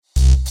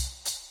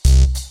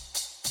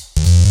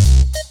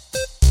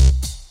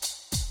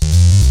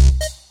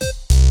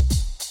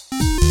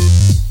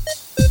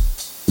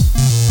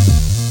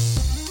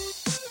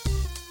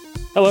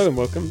Hello and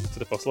welcome to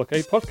the Fossil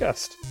Arcade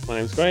podcast. My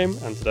name's Graham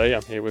and today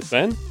I'm here with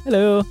Ben.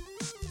 Hello.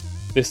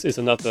 This is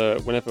another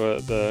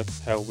whenever the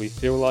hell we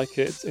feel like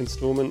it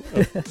installment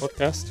of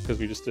podcast because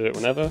we just do it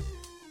whenever.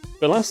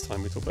 But last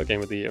time we talked about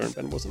Game of the Year and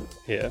Ben wasn't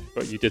here,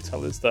 but you did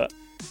tell us that,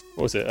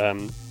 what was it,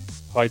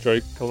 Hydro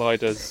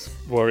Colliders,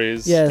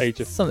 Warriors, Yeah, Age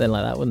of... something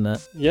like that, wouldn't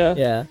it?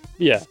 Yeah?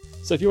 Yeah.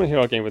 So if you want to hear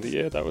our Game of the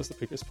Year, that was the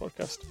previous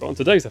podcast. But on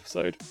today's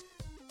episode,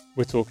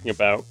 we're talking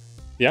about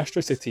the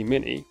Astro City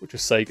Mini, which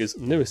was Sega's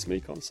newest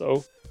mini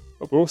console.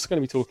 But we're also going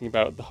to be talking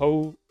about the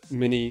whole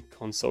mini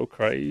console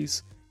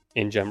craze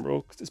in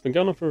general, because it's been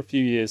going on for a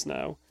few years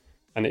now,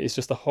 and it is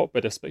just a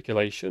hotbed of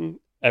speculation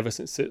ever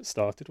since it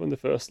started when the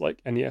first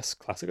NES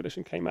Classic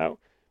Edition came out.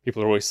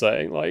 People are always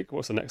saying,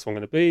 what's the next one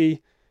going to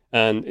be?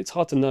 And it's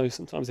hard to know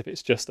sometimes if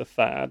it's just a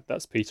fad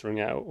that's petering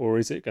out, or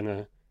is it going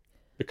to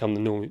become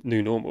the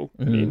new normal?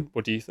 Mm-hmm. I mean,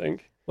 what do you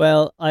think?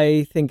 Well,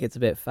 I think it's a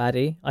bit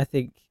faddy. I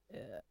think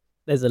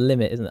there's a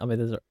limit, isn't it? I mean,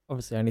 there's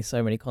obviously only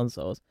so many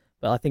consoles,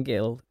 but I think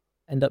it'll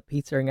end up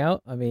petering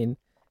out. I mean,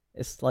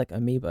 it's like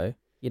Amiibo.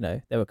 You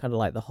know, they were kind of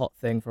like the hot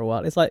thing for a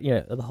while. It's like,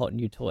 the hot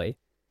new toy.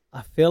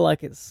 I feel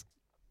like it's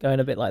going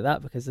a bit like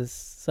that because there's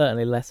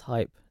certainly less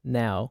hype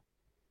now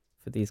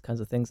for these kinds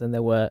of things than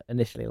there were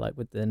initially, like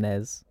with the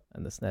NES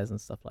and the SNES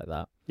and stuff like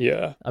that.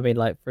 Yeah. I mean,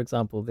 for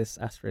example, this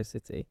Astro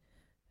City,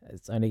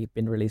 it's only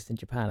been released in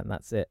Japan and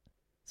that's it.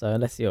 So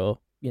unless you're,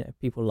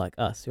 people like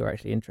us who are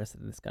actually interested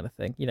in this kind of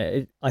thing,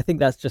 I think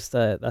that's just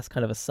that's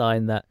kind of a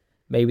sign that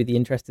maybe the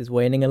interest is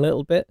waning a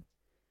little bit,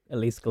 at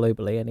least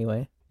globally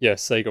anyway. Yeah,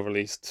 Sega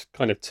released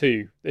kind of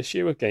two this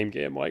year with Game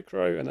Gear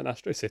Micro and then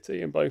Astro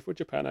City, and both were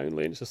Japan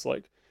only. And it's just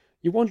like,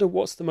 you wonder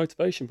what's the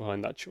motivation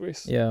behind that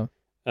choice. Yeah.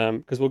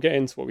 Because we'll get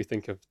into what we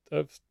think of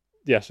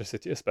the Astro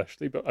City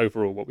especially, but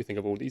overall what we think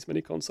of all these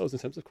mini consoles in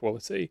terms of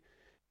quality.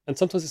 And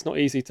sometimes it's not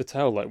easy to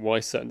tell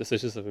why certain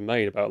decisions have been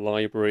made about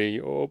library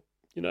or,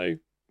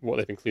 what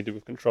they've included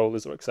with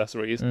controllers or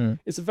accessories.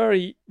 It's a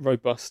very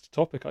robust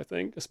topic, I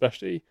think,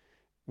 especially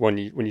when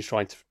you're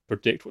trying to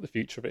predict what the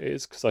future of it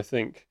is, because I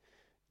think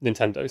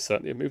Nintendo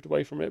certainly have moved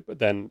away from it, but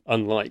then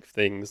unlike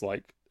things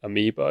like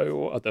Amiibo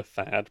or other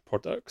fad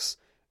products,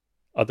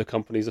 other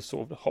companies have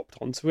sort of hopped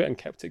onto it and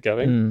kept it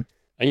going.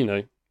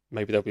 And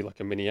maybe there'll be like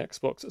a mini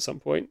Xbox at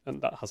some point,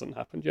 and that hasn't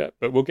happened yet,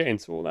 but we'll get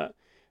into all that.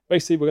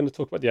 Basically, we're going to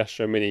talk about the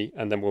Astro Mini,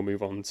 and then we'll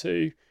move on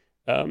to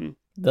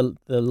the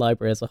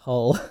library as a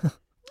whole.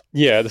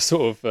 Yeah, the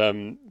sort of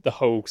the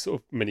whole sort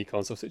of mini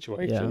console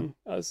situation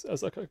as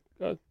like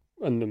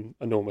an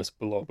enormous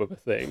blob of a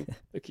thing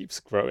that keeps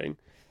growing.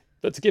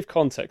 But to give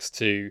context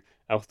to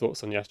our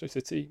thoughts on the Astro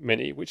City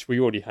Mini, which we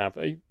already have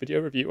a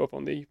video review of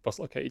on the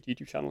Fossil Arcade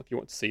YouTube channel if you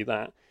want to see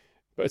that.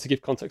 But to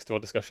give context to our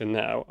discussion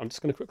now, I'm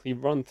just going to quickly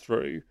run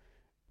through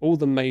all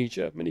the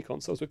major mini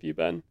consoles with you,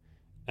 Ben,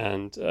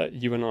 and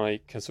you and I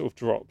can sort of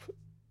drop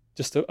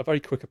just a very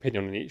quick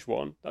opinion on each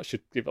one. That should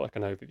give like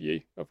an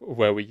overview of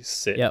where we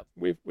sit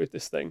with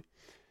this thing.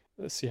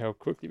 Let's see how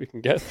quickly we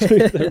can get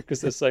through them because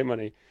there's so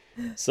many.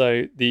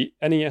 So the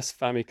NES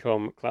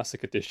Famicom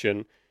Classic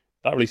Edition,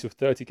 that released with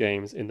 30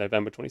 games in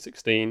November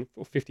 2016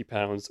 for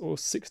 £50 or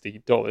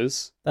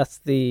 $60. That's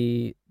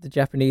the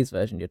Japanese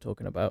version you're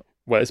talking about.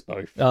 Well, it's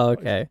both. Oh,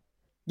 okay.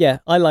 Yeah,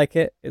 I like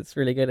it. It's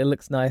really good. It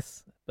looks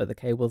nice, but the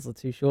cables are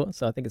too short,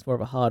 so I think it's more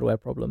of a hardware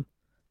problem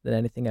than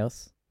anything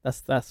else.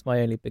 That's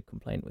my only big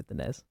complaint with the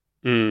NES.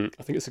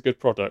 I think it's a good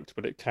product,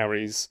 but it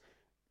carries...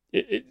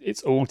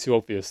 It's all too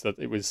obvious that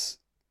it was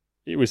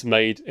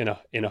made in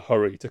a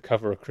hurry to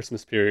cover a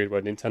Christmas period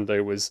where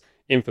Nintendo was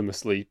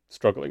infamously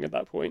struggling at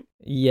that point.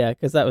 Yeah,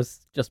 because that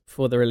was just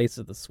before the release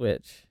of the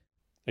Switch.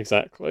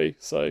 Exactly.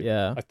 So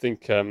yeah. I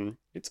think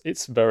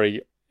it's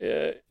very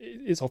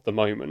it's of the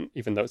moment,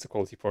 even though it's a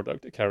quality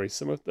product. It carries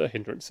some of the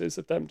hindrances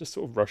of them just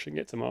sort of rushing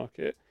it to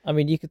market. I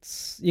mean, you could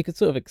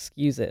sort of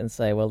excuse it and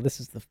say, well, this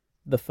is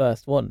the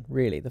first one,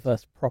 really, the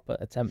first proper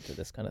attempt at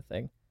this kind of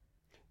thing.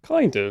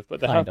 Kind of,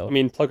 but I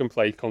mean, plug and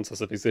play consoles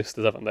have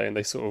existed, haven't they? And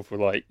they sort of were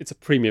like, it's a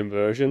premium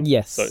version.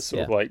 Yes. So it's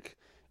sort of like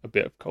a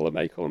bit of column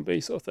A, column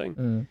B sort of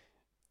thing.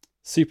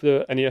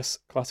 Super NES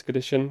Classic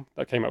Edition,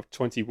 that came out with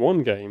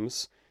 21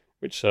 games,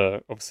 which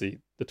obviously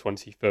the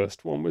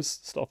 21st one was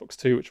Star Fox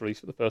 2, which released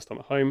for the first time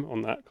at home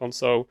on that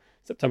console.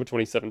 September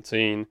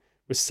 2017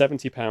 was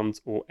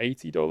 £70 or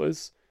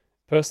 $80.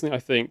 Personally, I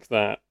think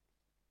that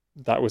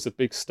was a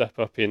big step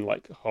up in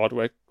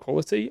hardware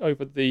quality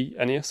over the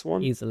NES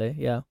one. Easily,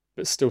 yeah.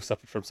 But still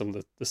suffered from some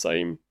of the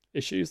same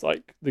issues,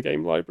 like the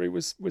game library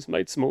was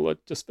made smaller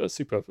just for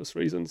superfluous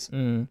reasons.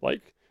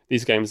 Like,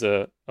 these games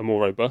are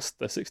more robust,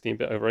 they're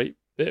 16-bit over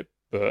 8-bit,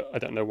 but I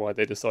don't know why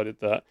they decided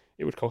that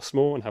it would cost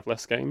more and have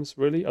less games,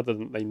 really, other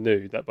than they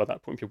knew that by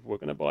that point people were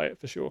going to buy it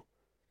for sure.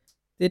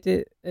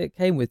 It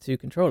came with 2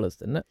 controllers,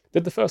 didn't it?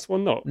 Did the first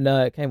one not?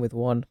 No, it came with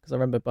 1, because I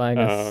remember buying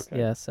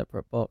a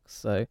separate box,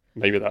 so...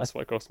 Maybe that's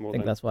why it cost more. I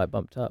think that's why it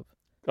bumped up.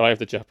 I have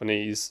the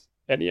Japanese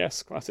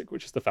NES Classic,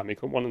 which is the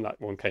Famicom one, and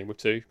that one came with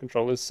 2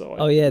 controllers. So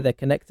they're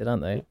connected,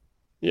 aren't they?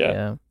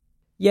 Yeah.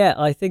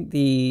 I think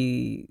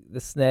the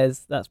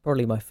SNES, that's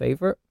probably my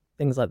favorite.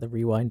 Things like the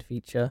rewind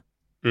feature,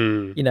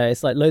 Mm. You know,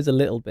 it's like loads of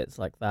little bits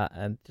like that,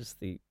 and just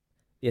the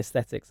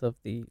aesthetics of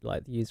the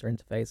user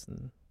interface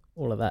and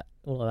all of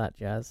that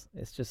jazz.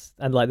 It's just,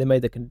 and like they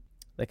made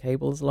the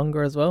cables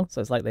longer as well, so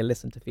it's like they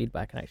listened to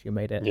feedback and actually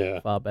made it Yeah.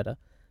 far better.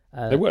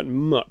 They weren't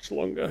much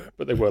longer,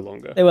 but they were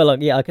longer. They were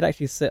long. Yeah, I could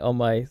actually sit on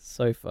my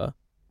sofa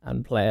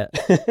and play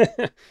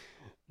it.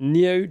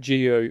 Neo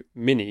Geo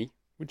Mini,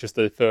 which is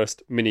the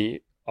first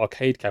mini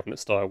arcade cabinet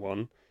style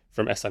one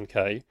from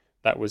SNK,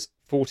 that was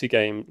 40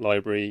 game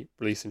library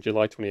released in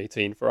July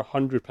 2018 for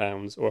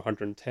 £100 or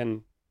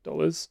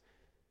 $110.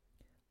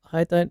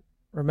 I don't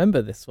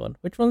remember this one.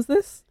 Which one's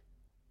this?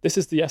 This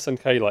is the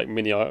SNK like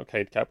mini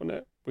arcade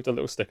cabinet with a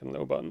little stick and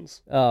little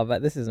buttons. Oh,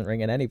 but this isn't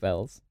ringing any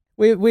bells.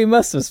 We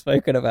must have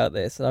spoken about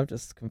this, and I've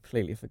just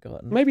completely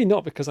forgotten. Maybe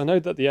not, because I know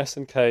that the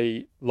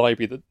SNK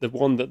library, the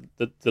one that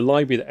the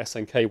library that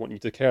SNK want you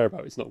to care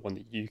about, is not one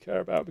that you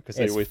care about, because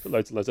they always put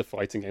loads of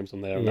fighting games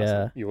on there, and that's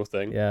not your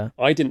thing. Yeah.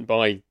 I didn't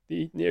buy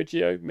the Neo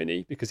Geo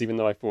Mini because even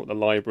though I thought the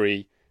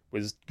library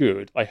was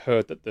good, I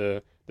heard that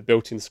the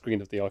built-in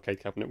screen of the arcade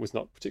cabinet was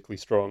not particularly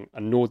strong,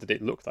 and nor did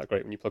it look that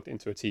great when you plugged it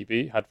into a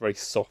TV. It had a very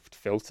soft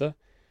filter.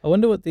 I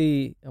wonder what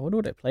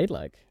it played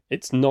like.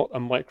 It's not a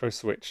micro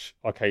switch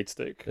arcade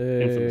stick,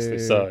 infamously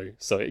so.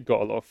 So it got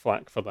a lot of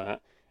flack for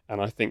that,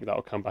 and I think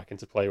that'll come back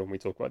into play when we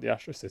talk about the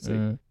Astro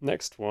City.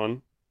 Next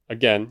one,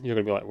 again, you're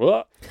going to be like,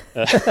 what?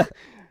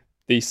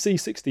 The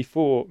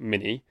C64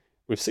 Mini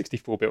with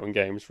 64 built-in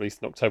games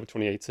released in October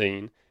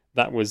 2018.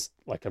 That was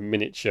like a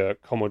miniature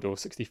Commodore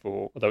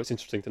 64, although it's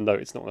interesting to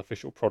note it's not an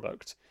official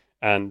product.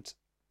 And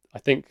I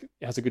think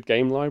it has a good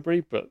game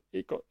library, but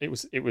it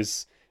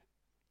was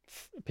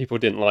people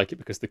didn't like it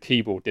because the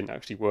keyboard didn't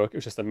actually work. It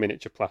was just a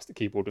miniature plastic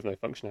keyboard with no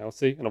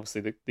functionality. And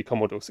obviously the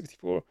Commodore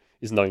 64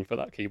 is known for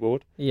that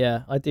keyboard.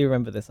 Yeah, I do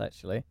remember this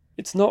actually.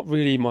 It's not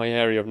really my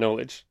area of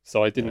knowledge,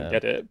 so I didn't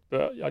get it,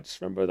 but I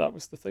just remember that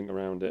was the thing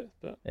around it.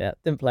 But yeah,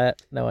 didn't play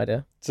it, no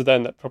idea. So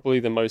then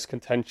probably the most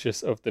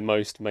contentious of the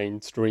most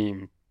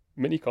mainstream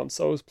mini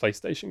consoles,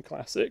 PlayStation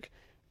Classic,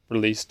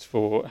 released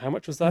for, how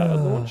much was that at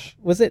launch?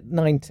 Was it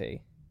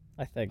 90?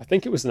 I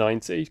think it was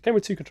 90. It came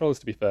with two controllers,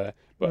 to be fair,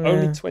 but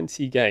only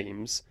 20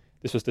 games.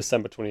 This was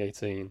December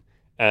 2018,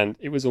 and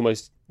it was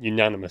almost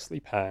unanimously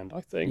panned, I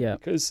think,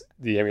 because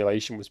the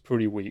emulation was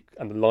pretty weak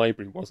and the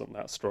library wasn't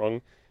that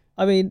strong.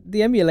 I mean,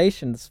 the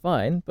emulation's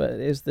fine, but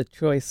it was the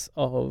choice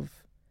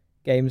of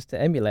games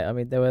to emulate. I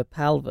mean, there were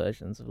PAL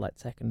versions of like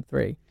Tekken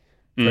 3,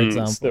 for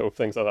example. Little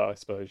things like that, I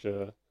suppose,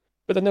 yeah.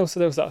 But then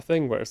also there was that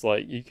thing where it's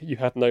like you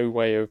had no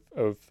way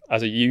of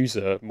as a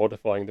user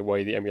modifying the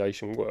way the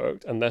emulation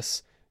worked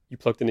unless you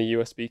plugged in a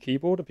USB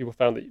keyboard, and people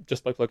found that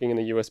just by plugging in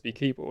a USB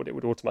keyboard, it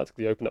would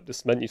automatically open up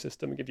this menu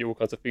system and give you all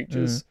kinds of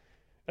features.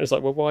 And it's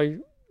like, well, why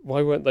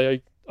weren't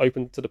they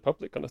open to the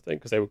public kind of thing?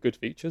 Because they were good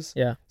features.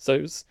 Yeah. So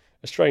it was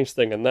a strange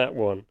thing, and that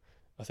one,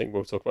 I think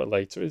we'll talk about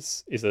later,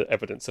 is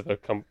evidence of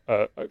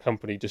a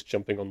company just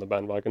jumping on the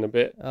bandwagon a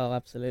bit. Oh,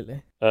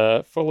 absolutely.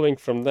 Following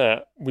from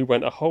that, we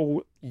went a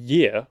whole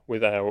year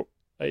without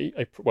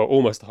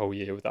almost a whole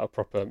year without a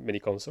proper mini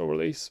console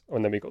release,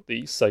 and then we got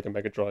the Sega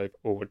Mega Drive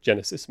or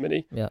Genesis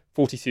Mini.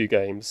 42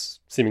 games,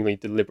 seemingly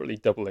deliberately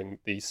doubling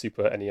the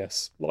Super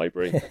NES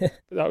library.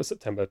 That was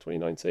September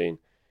 2019.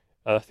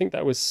 I think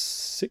that was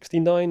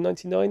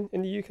 $69.99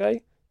 in the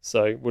UK,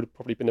 so it would have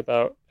probably been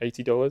about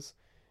 $80.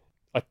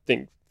 I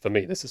think for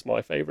me this is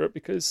my favourite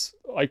because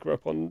I grew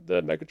up on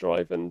the Mega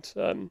Drive,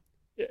 and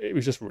it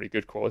was just really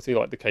good quality.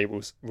 Like the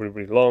cables were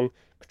really long,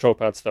 control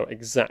pads felt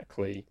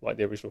exactly like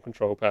the original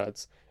control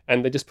pads,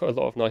 and they just put a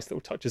lot of nice little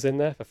touches in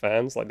there for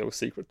fans, like little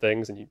secret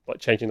things, and you like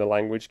changing the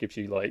language gives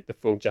you like the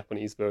full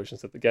Japanese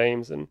versions of the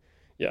games. And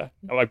yeah,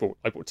 I bought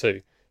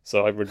two,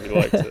 so I really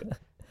liked it.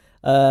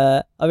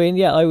 I mean,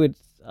 yeah,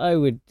 I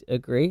would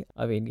agree.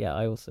 I mean, yeah,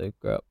 I also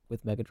grew up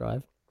with Mega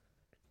Drive.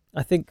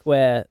 I think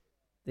where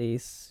the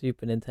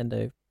Super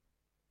Nintendo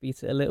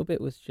beat it a little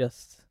bit was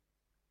just,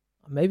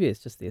 maybe it's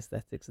just the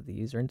aesthetics of the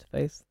user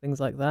interface, things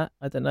like that.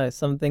 I don't know.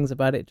 Some things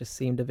about it just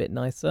seemed a bit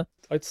nicer.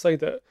 I'd say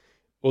that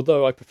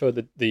although I prefer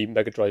the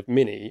Mega Drive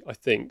Mini, I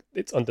think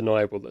it's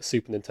undeniable that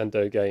Super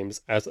Nintendo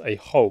games as a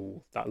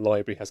whole, that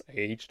library has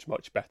aged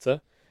much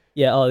better.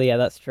 Yeah, oh yeah,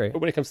 that's true.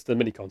 But when it comes to the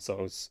mini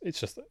consoles, it's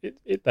just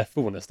they're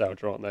full of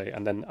nostalgia, aren't they?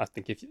 And then I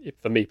think if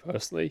for me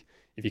personally,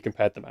 if you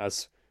compared them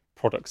as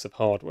products of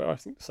hardware, I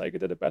think Sega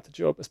did a better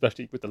job,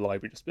 especially with the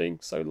library just being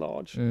so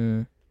large.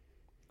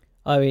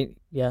 I mean,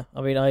 yeah,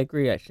 I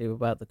agree actually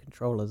about the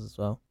controllers as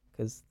well,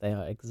 because they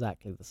are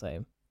exactly the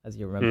same as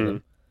you remember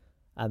them,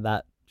 and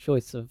that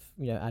choice of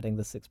adding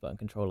the 6-button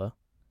controller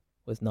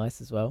was nice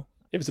as well.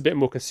 It was a bit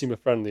more consumer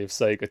friendly of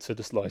Sega to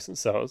just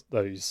license out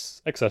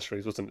those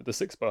accessories, wasn't it? The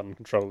 6-button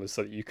controllers,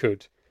 so that you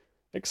could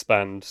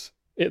expand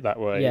it that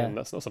way, and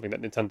that's not something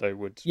that Nintendo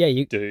would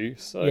do.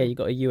 So yeah, you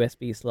got a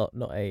USB slot,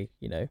 not a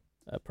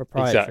a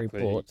proprietary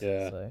port.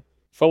 Yeah. So.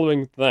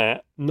 Following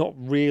that, not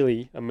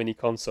really a mini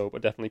console,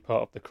 but definitely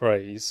part of the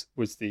craze,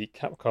 was the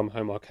Capcom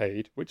Home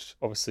Arcade, which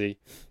obviously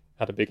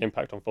had a big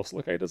impact on Fossil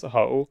Arcade as a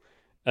whole.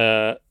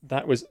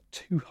 That was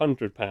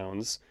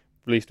 £200,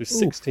 released with Oof.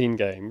 16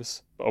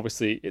 games, but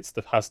obviously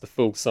has the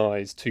full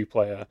size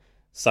 2-player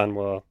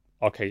Sanwa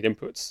arcade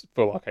inputs,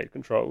 full arcade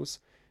controls.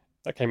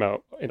 That came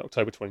out in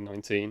October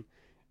 2019.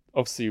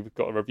 Obviously, we've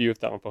got a review of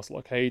that on Fossil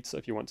Arcade, so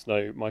if you want to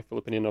know my full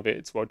opinion of it,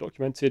 it's well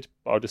documented.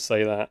 But I'll just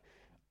say that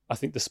I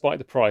think despite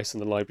the price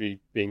and the library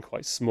being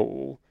quite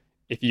small,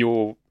 if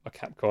you're a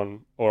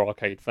Capcom or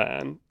arcade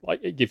fan, like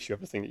it gives you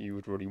everything that you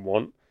would really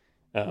want.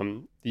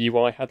 The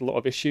UI had a lot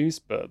of issues,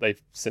 but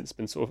they've since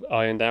been sort of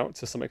ironed out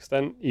to some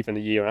extent. Even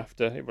a year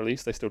after it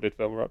released, they still did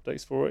firmware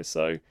updates for it.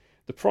 So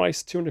the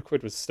price, 200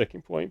 quid, was a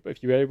sticking point. But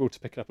if you're able to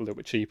pick it up a little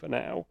bit cheaper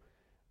now,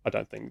 I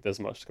don't think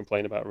there's much to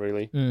complain about,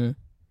 really.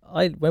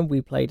 When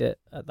we played it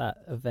at that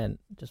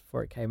event just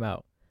before it came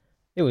out,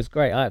 it was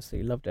great. I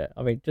absolutely loved it.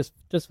 I mean,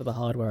 just for the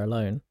hardware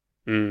alone,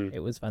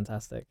 it was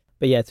fantastic.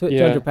 But yeah,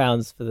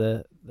 £200 for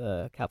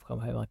the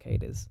Capcom Home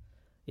Arcade is,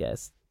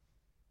 yes,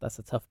 that's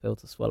a tough pill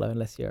to swallow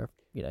unless you're,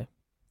 a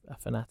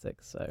fanatic.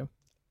 So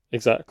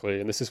exactly,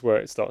 and this is where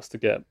it starts to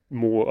get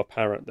more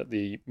apparent that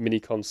the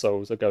mini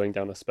consoles are going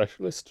down a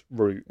specialist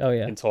route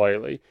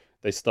entirely.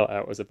 They start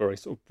out as a very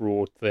sort of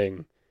broad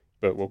thing,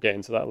 but we'll get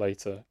into that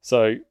later.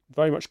 So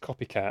very much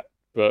copycat,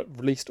 but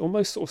released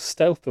almost sort of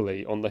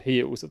stealthily on the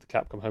heels of the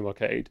Capcom Home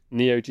Arcade.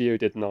 Neo Geo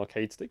did an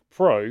Arcade Stick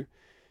Pro,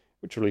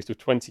 which released with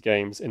 20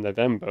 games in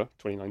November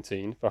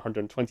 2019 for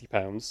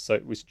 £120, so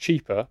it was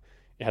cheaper.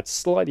 It had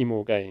slightly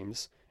more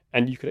games,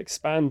 and you could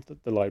expand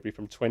the library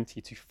from 20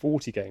 to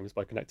 40 games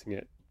by connecting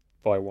it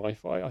via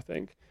Wi-Fi, I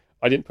think.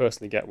 I didn't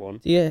personally get one.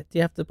 Do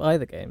you have to buy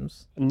the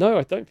games? No,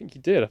 I don't think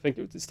you did. I think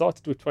it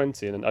started with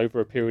 20, and then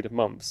over a period of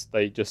months,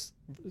 they just,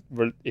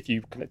 if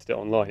you connected it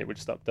online, it would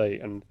just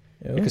update. And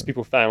because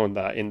people found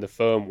that in the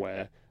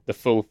firmware, the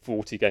full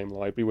 40-game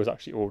library was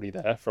actually already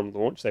there from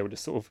launch. They were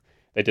just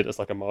they did it as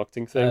like a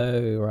marketing thing.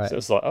 Oh, right. So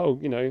it's like,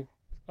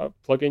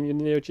 plug in your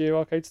Neo Geo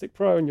Arcade Stick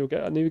Pro and you'll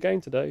get a new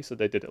game today. So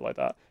they did it like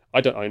that.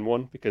 I don't own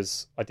one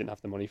because I didn't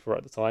have the money for it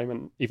at the time.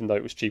 And even though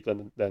it was cheaper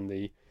than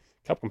the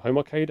Capcom Home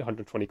Arcade,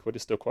 120 quid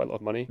is still quite a lot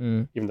of money,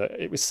 even though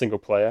it was single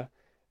player.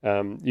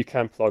 You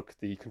can plug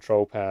the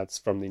control pads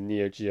from the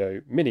Neo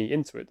Geo Mini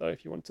into it, though,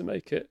 if you want to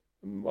make it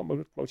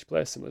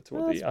multiplayer similar to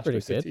what the Astro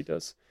City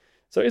does.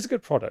 So it's a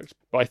good product,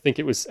 but I think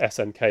it was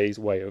SNK's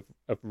way of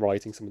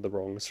righting some of the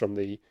wrongs from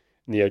the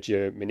Neo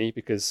Geo Mini,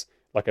 because,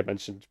 like I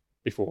mentioned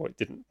before, it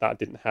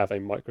didn't have a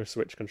micro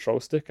switch control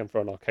stick, and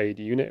for an arcade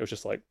unit, it was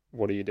just like,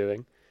 what are you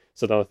doing?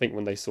 So then I think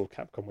when they saw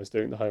Capcom was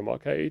doing the home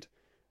arcade,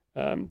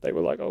 they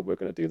were like, oh, we're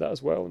going to do that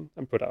as well,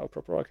 and put out a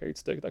proper arcade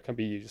stick that can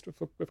be used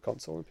with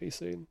console and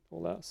PC and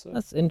all that. So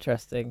that's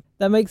interesting.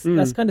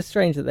 That's kind of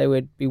strange that they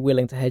would be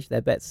willing to hedge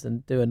their bets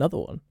and do another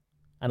one,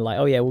 and like,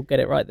 oh yeah, we'll get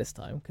it right this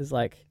time, because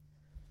like,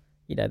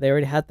 they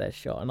already had their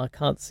shot, and I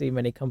can't see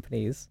many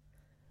companies,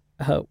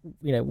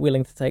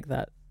 willing to take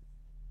that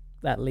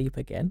leap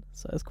again.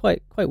 So it's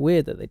quite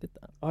weird that they did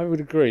that. I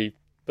would agree,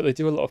 but they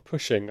do a lot of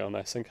pushing on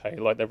SNK.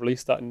 Like, they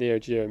released that Neo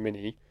Geo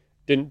Mini,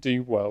 didn't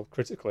do well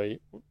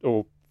critically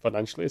or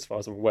financially as far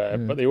as I'm aware,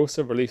 but they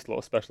also released a lot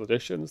of special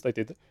editions. They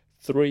did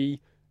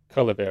 3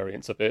 color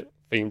variants of it,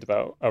 themed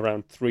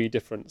around 3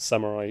 different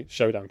Samurai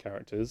Showdown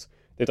characters.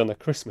 They've done a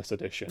Christmas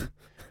edition.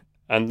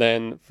 And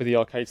then for the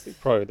Arcade Stick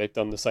Pro, they've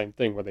done the same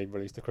thing, where they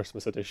released the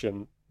Christmas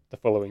edition the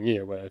following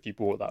year, where if you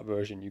bought that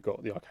version, you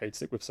got the arcade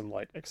stick with some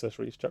like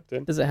accessories chucked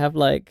in. Does it have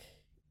like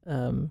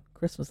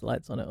Christmas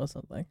lights on it or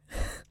something?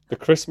 The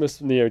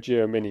Christmas Neo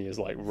Geo Mini is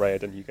like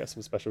red, and you get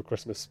some special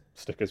Christmas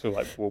stickers with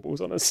like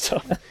baubles on and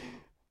stuff.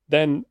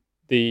 Then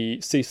the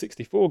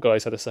C64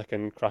 guys had a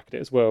second crack at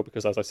it as well,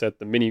 because, as I said,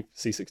 the mini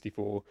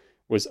C64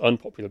 was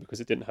unpopular because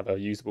it didn't have a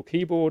usable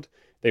keyboard.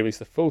 They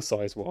released a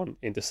full-size one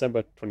in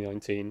December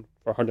 2019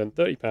 for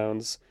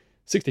 £130,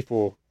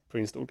 64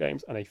 pre-installed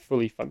games, and a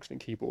fully functioning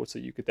keyboard, so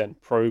you could then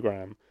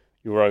program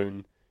your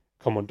own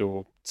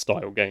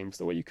Commodore-style games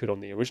the way you could on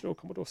the original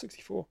Commodore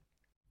 64.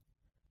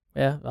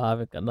 Yeah,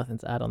 I've got nothing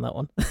to add on that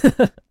one.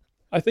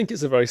 I think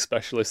it's a very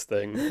specialist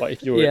thing. Like,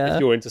 if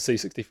you're into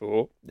C64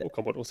 or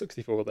Commodore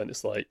 64, then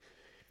it's like,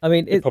 I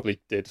mean, it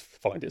probably did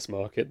find its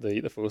market,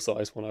 the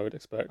full-size one, I would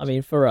expect. I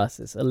mean, for us,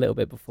 it's a little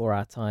bit before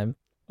our time.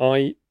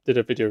 I did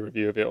a video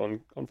review of it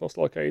on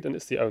Fossil Arcade, and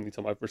it's the only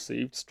time I've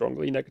received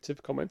strongly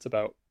negative comments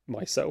about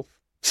myself.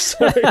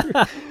 So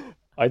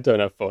I don't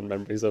have fond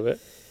memories of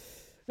it.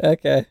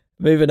 Okay,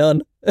 moving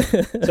on.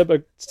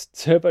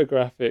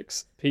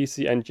 TurboGrafx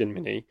PC Engine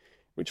Mini,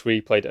 which we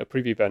played at a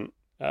preview event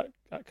at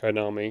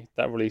Konami,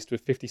 that released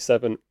with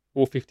 57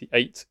 or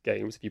 58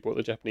 games if you bought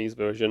the Japanese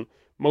version.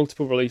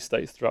 Multiple release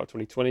dates throughout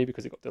 2020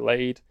 because it got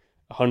delayed.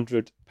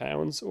 £100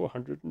 or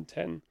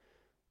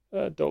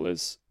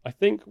 $110. I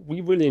think we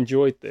really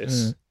enjoyed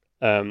this,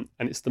 and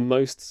it's the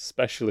most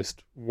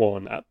specialist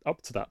one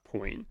up to that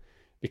point,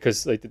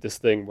 because they did this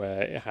thing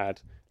where it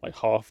had like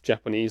half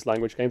Japanese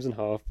language games and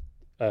half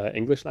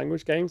English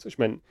language games, which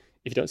meant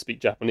if you don't speak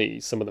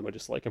Japanese, some of them are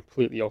just like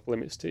completely off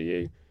limits to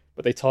you.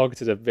 But they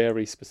targeted a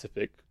very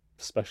specific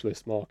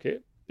specialist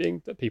market,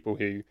 being that people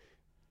who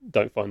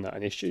don't find that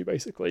an issue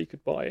basically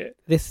could buy it.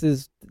 This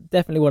is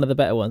definitely one of the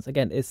better ones.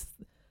 Again, it's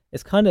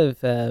It's kind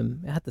of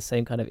it had the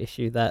same kind of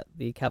issue that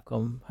the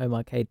Capcom Home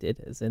Arcade did,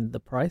 as in the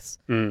price,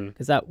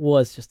 because that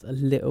was just a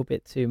little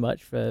bit too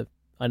much for,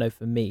 I know,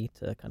 for me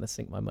to kind of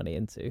sink my money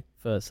into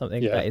for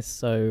something Yeah. that is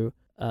so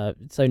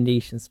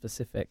niche and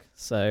specific.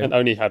 So And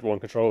only had one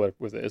controller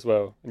with it as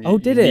well. And Oh,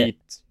 did it?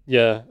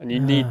 Yeah, and you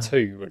need Ah.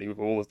 two really with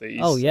all of these.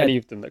 Oh, yeah, Any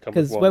of them that come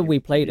with because one. when we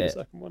you played need a it,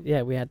 second one.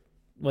 yeah, we had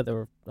there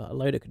were a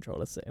load of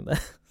controllers sitting there,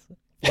 from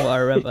what I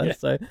remember. Yeah.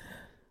 So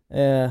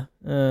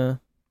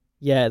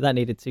yeah, that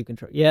needed two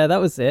control. Yeah, that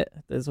was it.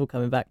 It's all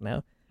coming back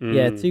now.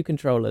 Yeah, Mm. two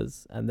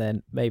controllers and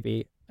then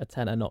maybe a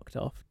tenner knocked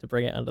off to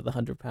bring it under the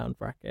 £100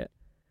 bracket.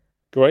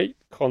 Great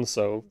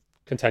console,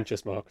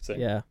 contentious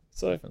marketing. Yeah,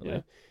 So definitely.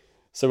 yeah.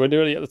 So we're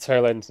nearly at the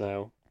tail end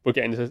now. We're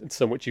getting into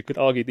some which you could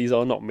argue these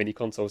are not mini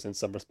consoles in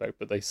some respect,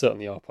 but they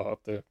certainly are part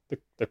of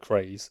the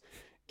craze.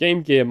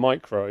 Game Gear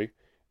Micro,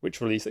 which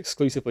released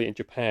exclusively in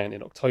Japan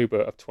in October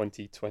of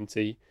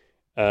 2020.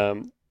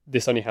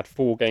 This only had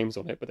 4 games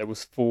on it, but there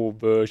was 4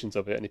 versions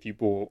of it, and if you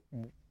bought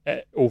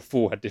all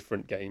 4 had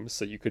different games,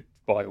 so you could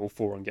buy all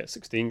 4 and get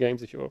 16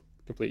 games if you're a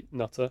complete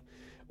nutter,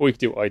 or you could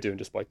do what I do and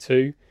just buy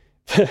 2.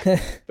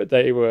 But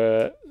they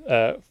were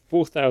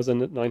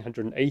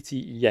 4,980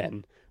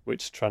 yen,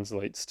 which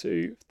translates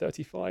to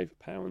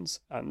 £35.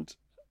 And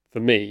for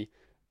me,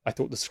 I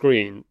thought the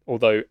screen,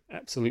 although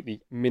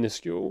absolutely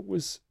minuscule,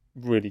 was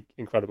really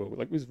incredible.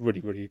 Like, it was really,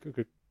 really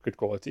good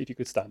quality if you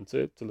could stand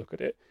to look at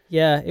it.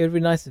 Yeah, it would be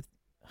nice if,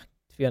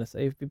 to be honest,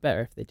 it would be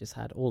better if they just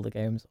had all the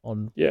games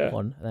on Yeah.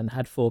 one and then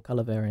had 4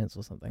 color variants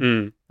or something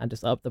Mm. and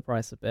just up the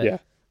price a bit. Yeah.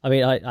 I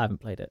mean, I haven't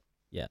played it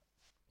yet,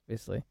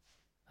 obviously.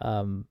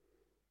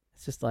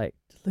 It's just like,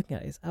 just looking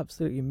at it, it's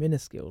absolutely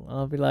minuscule, and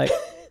I'll be like,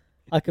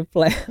 I could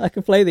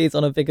play these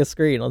on a bigger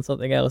screen on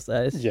something else.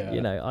 That is, Yeah.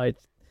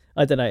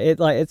 I don't know.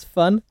 It's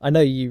fun. I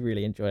know you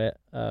really enjoy it,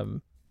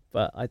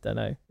 but I don't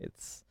know.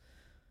 It's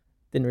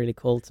didn't really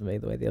call to me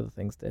the way the other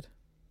things did.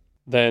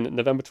 Then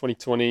November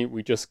 2020,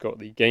 we just got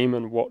the Game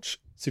 & Watch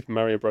Super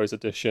Mario Bros.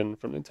 Edition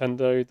from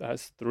Nintendo that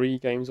has 3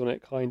 games on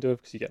it, kind of,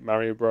 because you get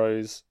Mario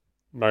Bros,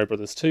 Mario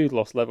Brothers 2,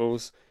 Lost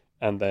Levels,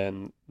 and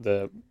then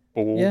the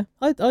ball. Yeah,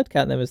 I'd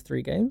count them as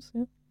 3 games.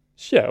 Yeah.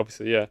 Yeah,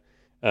 obviously, yeah.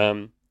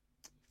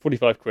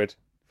 45 quid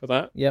for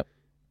that. Yep.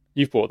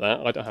 You've bought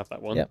that. I don't have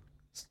that one. Yep.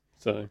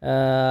 So,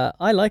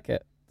 I like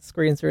it. The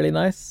screen's really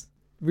nice,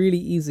 really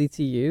easy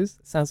to use.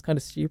 It sounds kind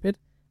of stupid,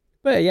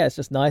 but yeah, it's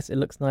just nice. It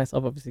looks nice.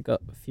 I've obviously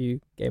got a few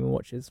Game &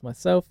 Watches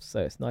myself, so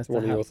it's nice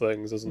one to of have. your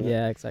things, isn't it?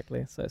 Yeah,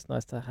 exactly. So it's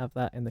nice to have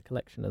that in the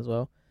collection as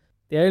well.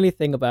 The only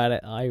thing about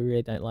it I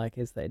really don't like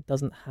is that it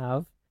doesn't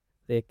have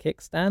the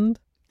kickstand.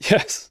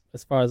 Yes.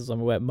 As far as I'm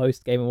aware,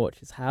 most Game &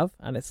 Watches have,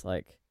 and it's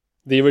like,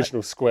 The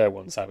original square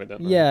ones have it,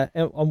 don't they? yeah,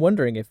 and I'm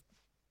wondering if,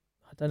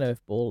 I don't know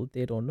if Ball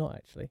did or not,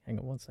 actually. Hang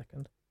on one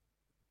second.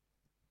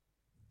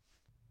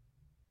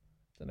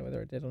 Don't know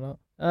whether it did or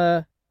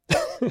not.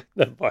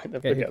 Never mind.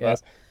 Okay, who Forget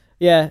cares? that.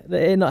 Yeah,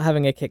 it not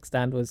having a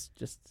kickstand was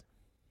just,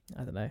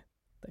 I don't know,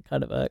 that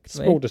kind of irked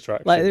me. Small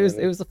distraction. Like it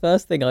really. was the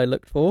first thing I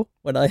looked for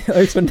when I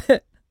opened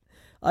it.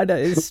 I know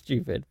it's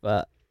stupid,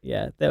 but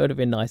yeah, that would have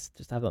been nice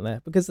just to have that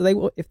there, because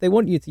if they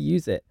want you to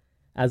use it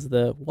as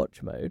the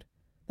watch mode,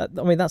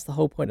 that's the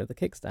whole point of the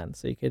kickstand.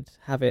 So you could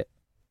have it,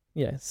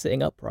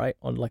 sitting upright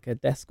on like a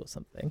desk or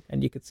something,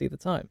 and you could see the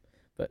time.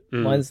 But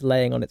mine's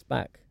laying on its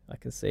back. I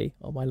can see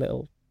on my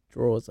little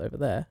drawers over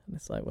there, and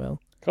it's like,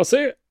 well, Can't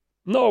see it.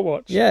 Not a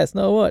watch. yeah, it's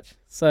not a watch.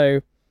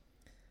 So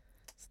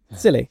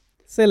silly.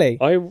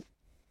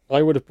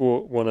 I would have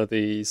bought one of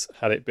these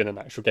had it been an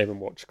actual Game &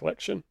 Watch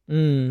collection.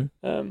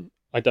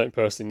 I don't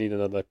personally need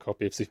another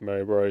copy of Super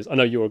Mario Bros. I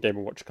know you're a Game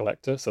 & Watch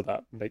collector, so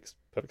that makes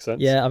perfect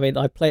sense. Yeah, I mean,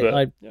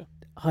 Yeah.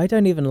 I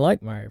don't even like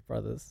Super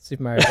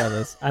Mario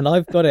Brothers, and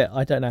I've got it.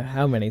 I don't know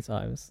how many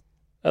times.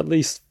 At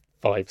least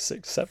 5,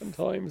 6, 7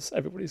 times.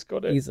 Everybody's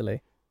got it.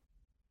 Easily.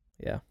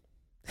 Yeah.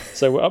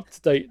 So we're up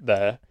to date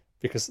there,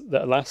 because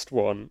the last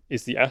one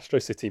is the Astro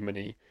City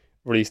Mini,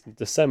 released in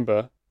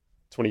December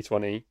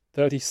 2020.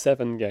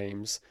 37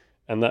 games,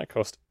 and that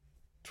cost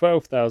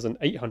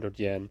 12,800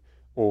 yen,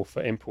 or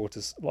for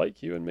importers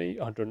like you and me,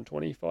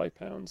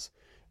 £125.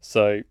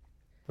 So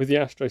with the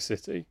Astro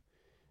City,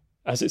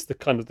 as it's the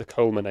kind of the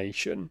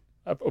culmination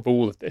of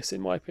all of this, in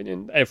my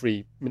opinion,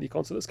 every mini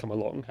console that's come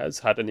along has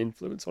had an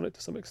influence on it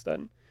to some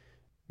extent.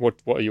 What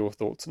are your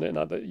thoughts on it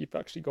now that you've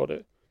actually got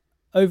it?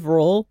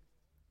 Overall,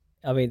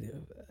 I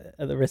mean,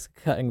 at the risk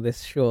of cutting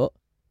this short,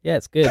 yeah,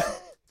 it's good.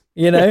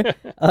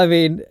 I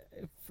mean,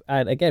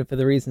 and again, for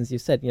the reasons you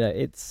said,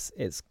 it's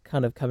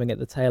kind of coming at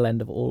the tail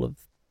end of all of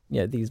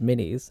these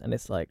minis, and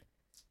it's like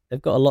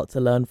they've got a lot to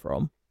learn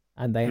from,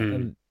 and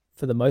and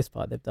for the most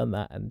part they've done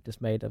that and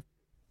just made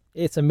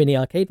it's a mini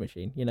arcade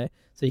machine,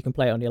 so you can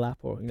play it on your lap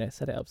or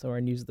set it up somewhere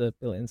and use the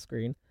built-in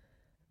screen,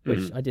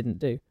 which I didn't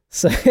do.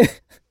 So,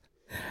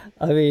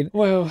 I mean,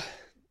 well,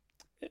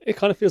 it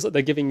kind of feels like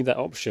they're giving you that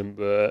option,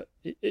 but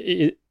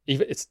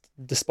it's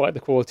despite the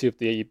quality of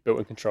the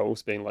built-in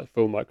controls being like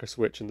full micro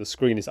switch and the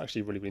screen is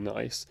actually really, really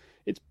nice.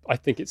 I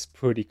think it's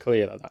pretty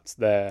clear that that's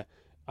there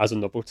as a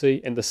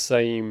novelty in the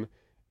same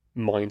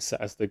mindset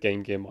as the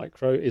Game Gear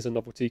Micro is a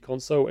novelty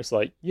console. It's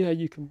like, yeah,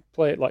 you can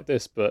play it like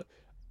this, but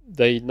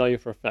they know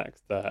for a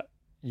fact that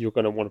you're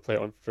going to want to play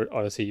it on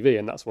a TV,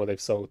 and that's why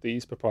they've sold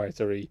these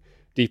proprietary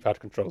D-pad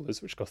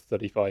controllers, which cost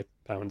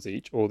 £35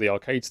 each, or the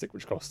arcade stick,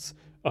 which costs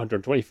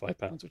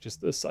 £125, which is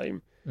the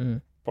same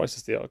price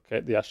as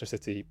the Astro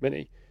City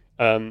Mini.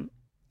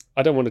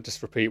 I don't want to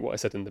just repeat what I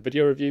said in the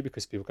video review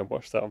because people can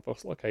watch that on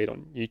Fossil Arcade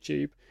on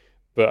YouTube,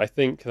 but I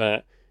think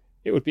that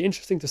it would be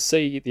interesting to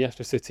see the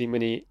Astro City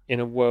Mini in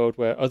a world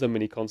where other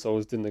mini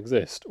consoles didn't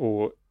exist,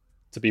 or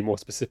to be more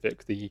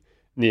specific, the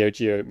Neo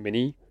Geo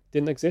Mini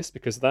didn't exist,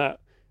 because that,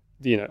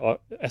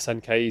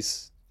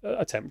 SNK's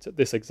attempt at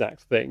this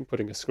exact thing,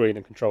 putting a screen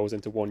and controls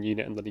into one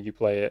unit and letting you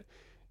play it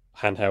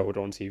handheld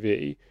or on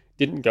TV,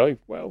 didn't go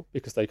well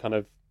because they kind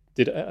of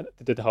did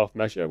a half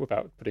measure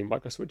without putting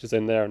micro switches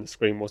in there, and the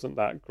screen wasn't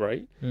that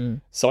great.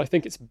 So I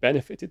think it's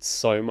benefited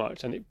so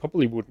much, and it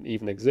probably wouldn't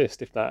even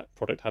exist if that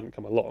product hadn't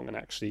come along and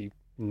actually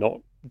not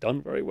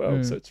done very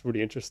well. So it's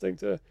really interesting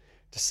to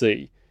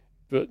see.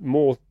 But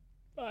more,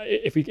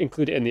 if we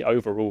include it in the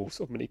overall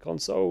sort of mini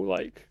console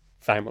like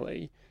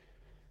family,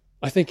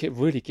 I think it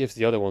really gives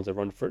the other ones a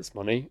run for its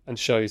money and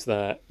shows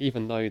that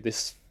even though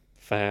this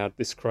fad,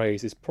 this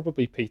craze is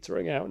probably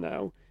petering out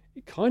now,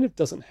 it kind of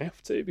doesn't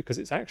have to, because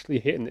it's actually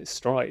hitting its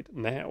stride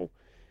now.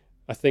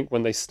 I think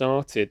when they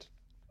started,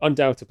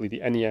 undoubtedly the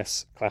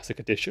NES Classic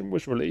Edition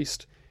was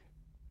released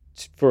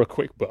for a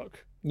quick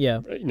buck. Yeah.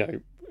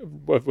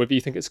 Whether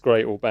you think it's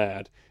great or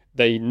bad,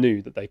 they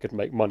knew that they could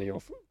make money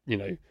off,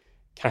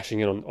 cashing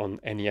in on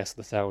NES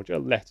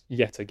nostalgia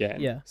yet again.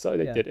 Yeah. So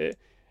they did it.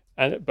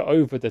 But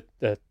over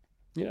the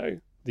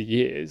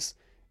years,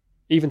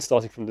 even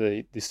starting from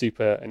the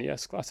Super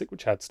NES Classic,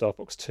 which had Star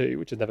Fox 2,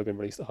 which had never been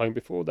released at home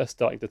before, they're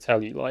starting to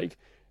tell you, like,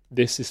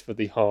 this is for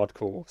the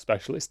hardcore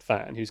specialist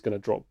fan who's going to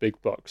drop big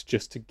bucks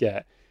just to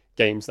get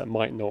games that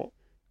might not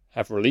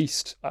have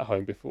released at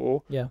home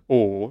before,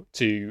 or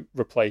to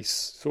replace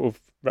sort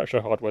of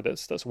retro hardware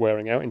that's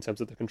wearing out in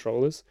terms of the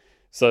controllers.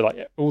 So,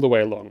 like, all the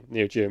way along,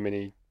 Neo Geo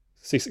Mini,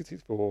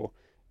 C64,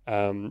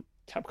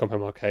 Capcom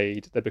Home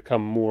Arcade, they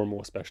become more and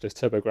more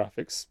specialist.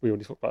 TurboGrafx, we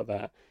already talked about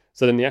that.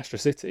 So then the Astro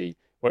City,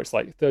 where it's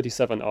like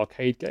 37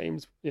 arcade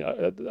games,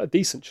 a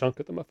decent chunk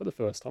of them are for the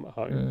first time at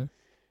home.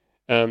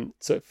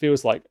 So it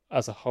feels like,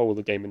 as a whole,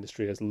 the game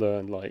industry has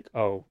learned, like,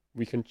 oh,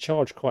 we can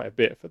charge quite a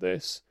bit for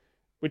this,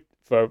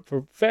 for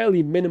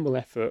fairly minimal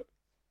effort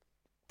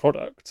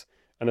product.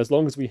 And as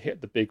long as we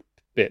hit the big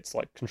bits,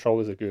 like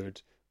controllers are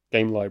good,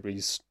 game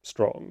libraries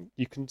strong,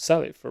 you can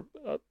sell it for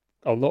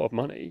a lot of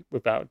money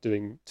without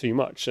doing too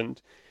much.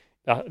 And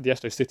the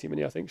Astro City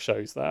Mini, I think,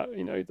 shows that,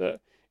 that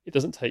it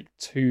doesn't take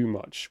too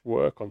much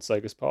work on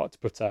Sega's part to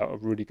put out a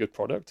really good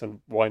product, and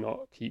why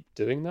not keep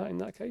doing that in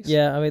that case?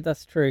 Yeah, I mean,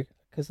 that's true.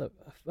 Because,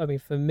 I mean,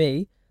 for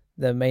me,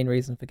 the main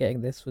reason for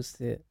getting this was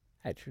to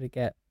actually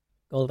get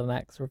Golden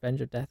Axe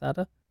Revenge of Death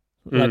Adder,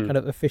 like, kind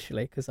of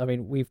officially, because, I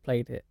mean, we've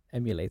played it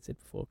emulated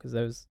before, because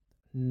there was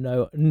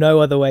no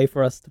other way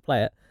for us to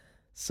play it.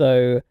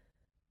 So,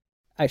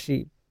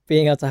 actually,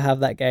 being able to have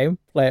that game,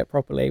 play it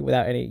properly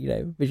without any,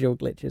 visual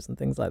glitches and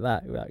things like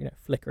that, without,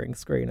 flickering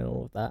screen and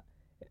all of that,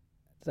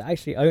 to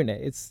actually own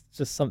it, it's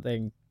just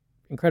something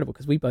incredible,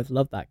 because we both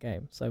love that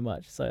game so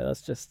much. So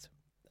that's just,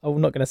 I'm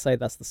not going to say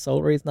that's the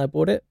sole reason I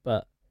bought it,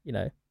 but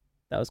that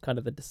was kind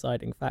of the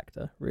deciding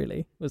factor,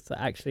 really, was to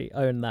actually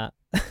own that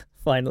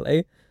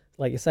finally.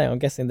 Like you're saying, I'm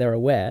guessing they're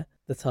aware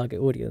the target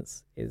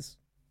audience is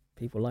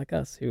people like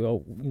us who are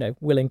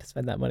willing to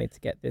spend that money to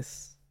get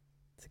this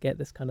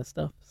kind of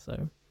stuff.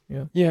 So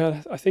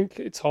yeah, I think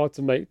it's hard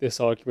to make this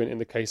argument in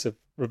the case of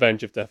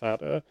Revenge of Death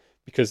Adder,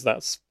 because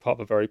that's part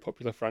of a very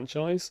popular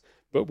franchise.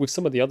 But with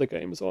some of the other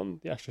games on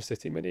the Astro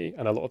City Mini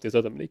and a lot of these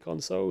other mini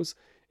consoles,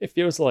 it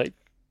feels like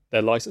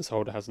their license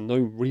holder has no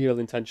real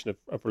intention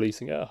of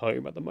releasing it at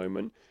home at the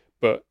moment.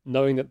 But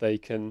knowing that they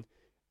can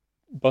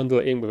bundle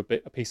it in with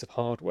a piece of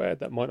hardware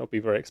that might not be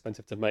very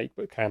expensive to make,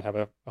 but can have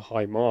a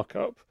high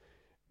markup,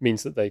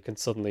 means that they can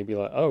suddenly be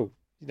like, oh,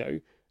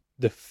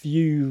 the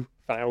few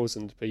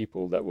thousand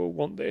people that will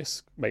want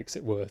this makes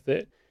it worth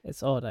it.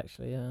 It's odd,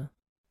 actually, yeah.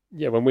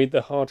 Yeah, when we're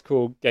the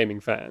hardcore gaming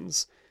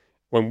fans,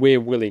 when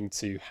we're willing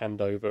to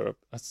hand over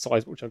a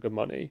sizable chunk of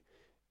money,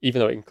 even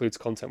though it includes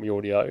content we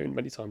already own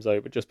many times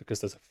over, just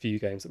because there's a few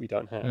games that we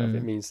don't have,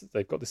 it means that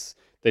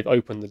they've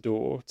opened the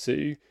door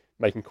to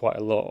making quite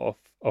a lot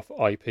of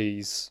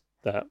IPs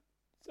that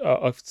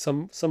are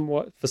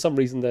somewhat, for some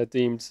reason, they're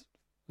deemed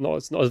not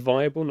as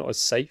viable, not as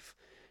safe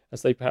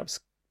as they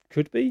perhaps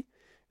could be.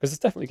 Because there's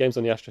definitely games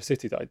on the Astro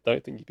City that I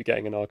don't think you'd be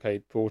getting an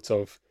arcade port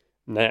of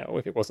now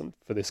if it wasn't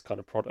for this kind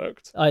of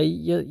product.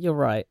 You're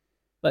right.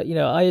 But,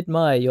 I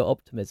admire your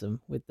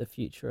optimism with the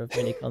future of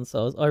mini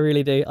consoles. I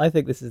really do. I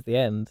think this is the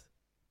end.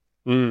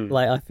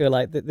 Like, I feel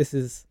like this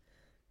is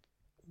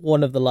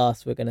one of the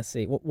last we're going to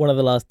see. One of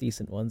the last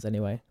decent ones,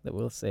 anyway, that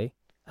we'll see.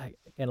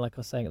 Again, like I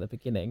was saying at the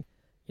beginning,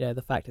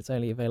 the fact it's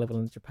only available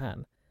in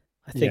Japan.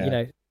 I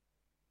think,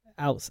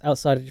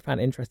 outside of Japan,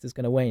 interest is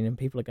going to wane, and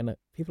people are going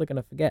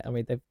to forget. I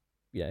mean,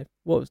 they've,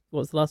 what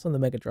was the last one? The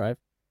Mega Drive.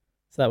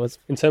 So that was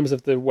In terms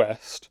of the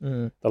West,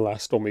 the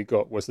last one we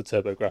got was the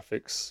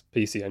TurboGrafx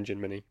PC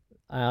Engine Mini.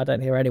 I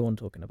don't hear anyone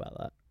talking about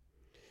that.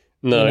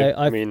 No, You know,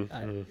 I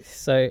mean,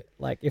 so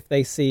like if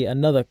they see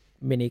another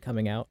mini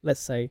coming out, let's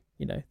say,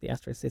 you know, the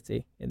Astro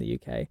City in the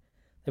UK,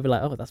 they'll be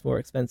like, oh, that's more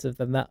expensive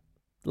than that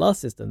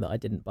last system that I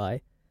didn't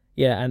buy.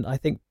 Yeah, and I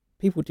think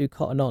people do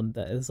cotton on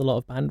that there's a lot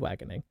of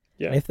bandwagoning.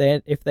 yeah,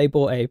 And if they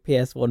bought a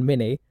PS1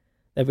 mini,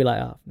 they'll be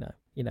like, oh no,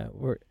 you know,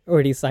 we're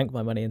already sank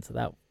my money into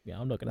that. You know,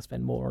 I'm not going to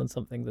spend more on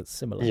something that's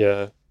similar.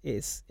 yeah.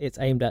 It's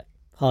aimed at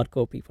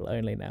hardcore people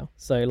only now.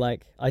 So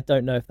like, I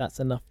don't know if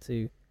that's enough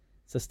to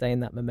sustain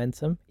that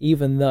momentum,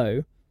 even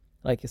though,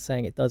 like you're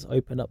saying, it does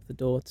open up the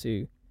door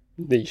to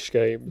Niche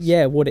games.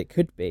 yeah, what it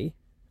could be.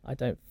 I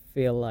don't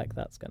feel like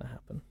that's going to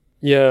happen.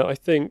 Yeah, I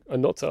think,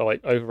 and not to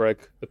like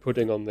over-egg the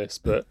pudding on this,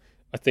 but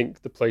I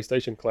think the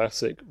PlayStation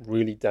Classic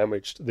really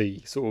damaged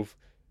the sort of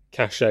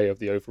cachet of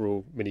the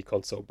overall mini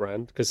console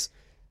brand, because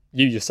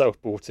you yourself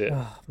bought it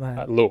Oh man,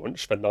 at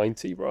launch for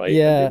 90, right?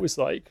 Yeah. And it was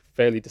like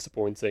fairly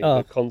disappointing. Oh.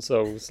 The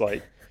console's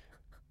like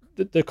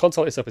the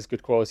console itself is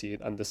good quality,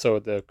 and so are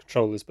the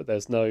controllers, but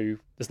there's no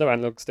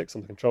analog sticks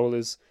on the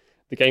controllers.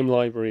 The game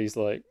library is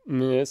like,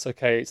 it's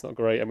okay, it's not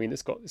great. I mean,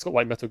 it's got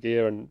like Metal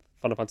Gear and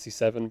Final Fantasy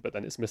VII, but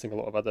then it's missing a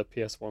lot of other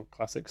PS1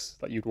 classics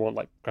that you'd want,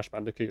 like Crash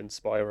Bandicoot and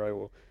Spyro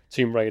or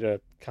Tomb Raider,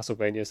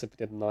 Castlevania,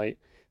 Symphony of the Night.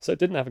 So it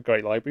didn't have a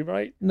great library,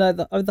 right? no,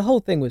 the whole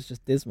thing was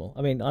just dismal.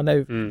 I mean, I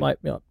know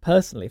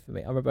personally for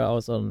me, I remember I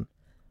was on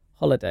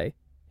holiday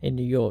in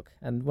New York,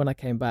 and when I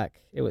came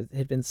back, it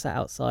had been sat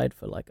outside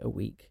for like a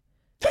week,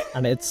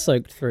 and it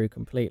soaked through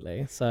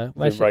completely. So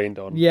It rained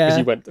on. Yeah. Because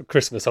you went to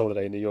Christmas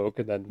holiday in New York,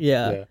 and then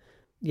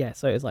yeah,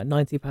 so it was like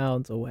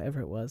 £90 or whatever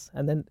it was,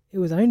 and then it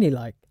was only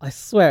like, I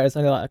swear it was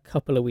only like a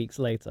couple of weeks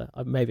later.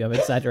 Maybe I'm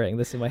exaggerating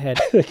this in my head,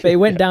 but it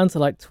went down to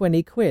like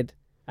 20 quid,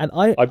 and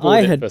I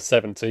bought it had for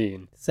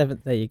 17.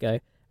 there you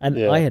go, and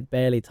Yeah. I had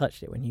barely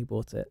touched it when you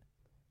bought it.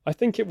 I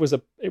think it was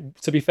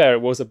to be fair,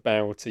 it was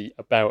about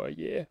a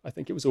year. I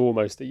think it was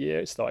almost a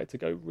year. It started to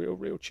go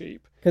real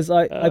cheap. Because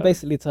I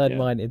basically turned yeah.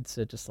 mine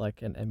into just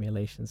like an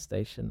emulation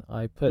station.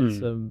 I put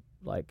some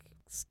like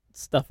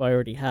stuff I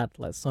already had,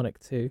 like Sonic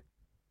 2,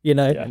 you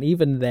know, Yeah. and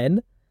even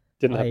then,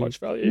 Didn't have much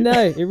value.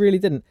 No, it really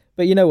didn't.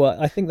 But you know what?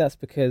 I think that's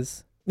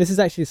because this is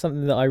actually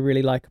something that I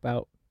really like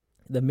about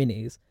the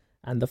minis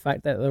and the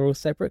fact that they're all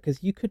separate,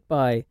 because you could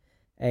buy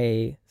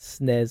a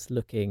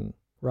SNES-looking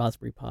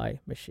Raspberry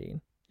Pi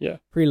machine. Yeah.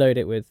 Preload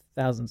it with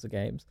thousands of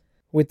games.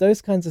 With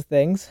those kinds of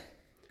things,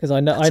 because I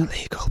know... That's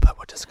illegal, but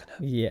we're just going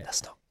to... Yeah.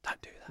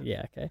 Don't do that.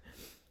 Yeah, okay.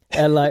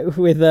 And like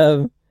with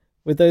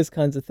those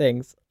kinds of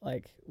things,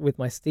 like with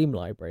my Steam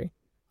library,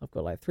 I've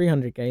got like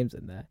 300 games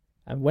in there.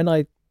 And when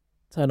I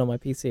turn on my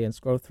PC and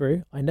scroll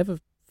through, I never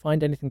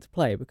find anything to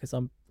play because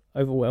I'm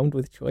overwhelmed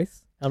with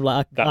choice. I'm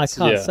like, I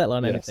can't settle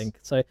on anything.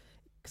 So,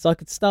 because I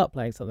could start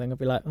playing something, I'd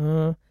be like,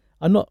 I'm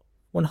not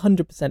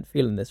 100%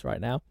 feeling this right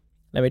now.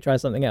 Let me try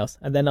something else.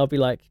 And then I'll be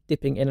like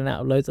dipping in and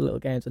out of loads of little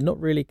games and not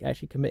really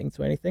actually committing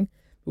to anything.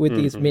 But with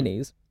these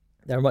minis,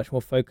 they're a much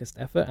more focused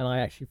effort, and I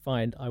actually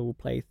find I will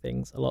play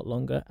things a lot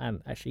longer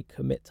and actually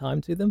commit time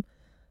to them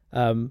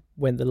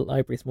when the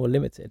library is more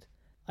limited.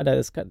 I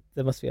know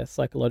there must be a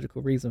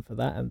psychological reason for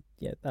that, and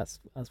yeah, that's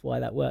why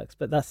that works.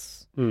 But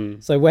that's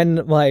so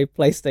when my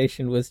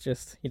PlayStation was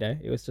just, you know,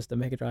 it was just a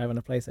Mega Drive and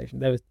a PlayStation,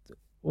 there was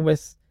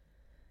almost,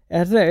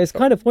 I don't know, it's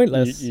kind of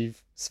pointless.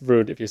 You've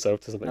ruined it for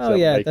yourself to something Oh,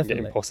 yeah, making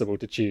definitely. it impossible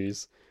to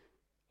choose.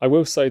 I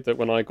will say that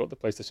when I got the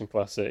PlayStation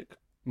Classic,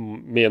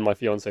 me and my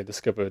fiance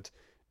discovered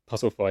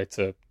Puzzle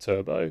Fighter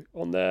Turbo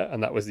on there,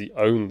 and that was the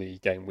only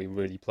game we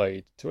really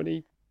played to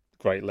any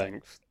great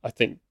length. I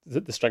think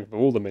that the strength of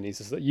all the minis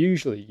is that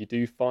usually you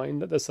do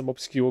find that there's some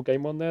obscure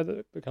game on there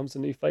that becomes a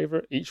new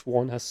favourite. Each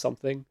one has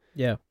something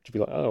Yeah, to be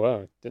like, oh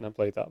wow, didn't have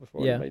played that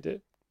before. Yeah. And made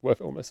it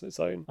worth it almost on its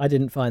own. I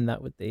didn't find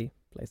that with the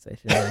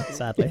PlayStation,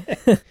 sadly.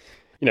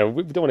 You know,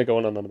 we don't want to go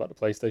on and on about the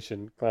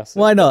PlayStation Classic.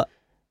 Why not?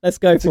 Let's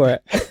go for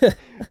it.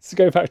 To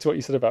go back to what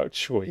you said about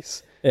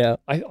choice, Yeah.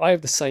 I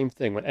have the same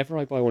thing. Whenever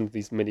I buy one of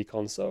these mini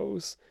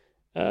consoles,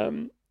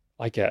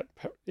 I get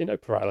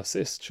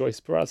choice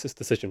paralysis,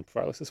 decision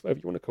paralysis, whatever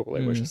you want to call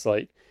it. Which is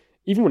like,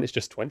 even when it's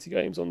just 20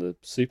 games on the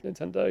Super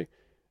Nintendo,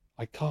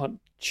 I can't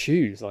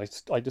choose. I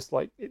just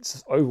like,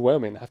 it's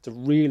overwhelming. I have to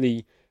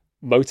really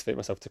motivate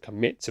myself to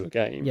commit to a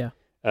game. Yeah.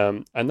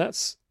 And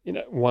that's, you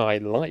know, why I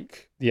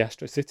like the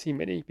Astro City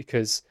Mini,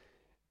 because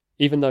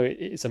even though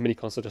it's a mini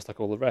console just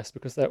like all the rest,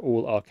 because they're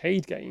all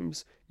arcade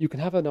games, you can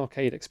have an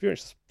arcade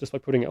experience just by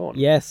putting it on.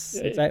 Yes,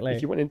 exactly.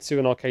 If you went into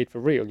an arcade for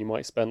real, you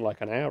might spend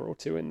like an hour or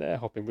two in there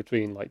hopping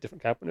between like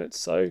different cabinets.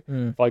 So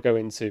if I go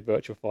into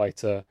Virtua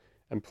Fighter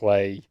and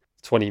play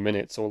 20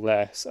 minutes or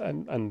less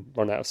and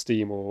run out of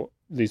steam or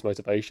lose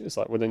motivation, it's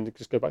like, well, then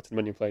just go back to the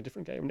menu and play a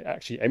different game. And it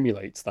actually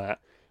emulates that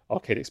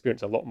arcade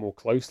experience a lot more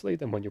closely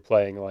than when you're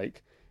playing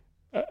like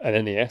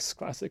an NES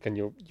classic and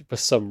you're for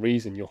some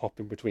reason you're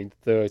hopping between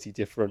 30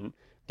 different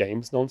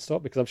games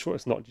non-stop, because I'm sure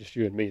it's not just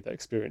you and me that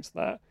experience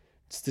that.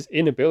 It's this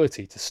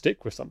inability to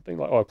stick with something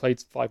like, oh, I played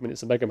 5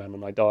 minutes of Mega Man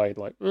and I died,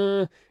 like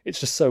it's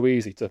just so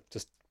easy to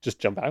just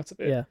jump out of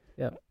it.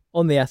 Yeah.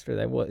 on the Astro,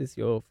 then, what is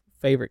your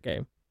favorite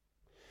game?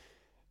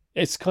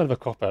 It's kind of a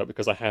cop out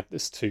because I had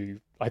two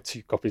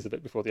copies of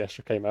it before the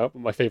Astro came out,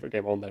 but my favorite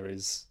game on there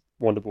is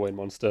Wonder Boy and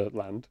Monster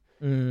Land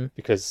Mm,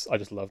 because I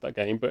just love that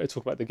game. But to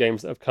talk about the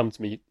games that have come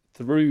to me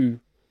through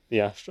the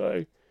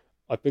Astro,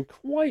 I've been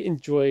quite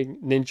enjoying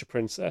Ninja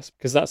Princess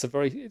because that's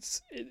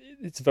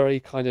it's a very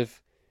kind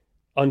of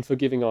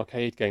unforgiving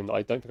arcade game that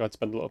I don't think I'd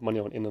spend a lot of money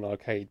on in an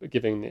arcade, but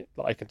given it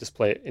that I can just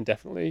play it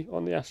indefinitely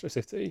on the Astro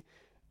City,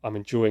 I'm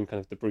enjoying kind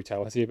of the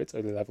brutality of its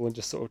early level and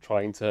just sort of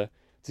trying to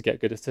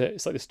get good at it.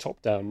 It's like this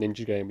top-down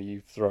ninja game where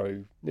you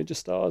throw ninja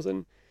stars,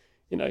 and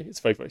it's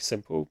very very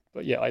simple.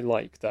 But yeah, I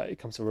like that it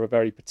comes from a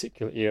very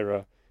particular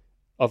era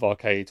of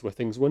arcades where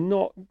things were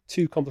not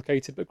too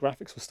complicated, but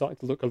graphics were starting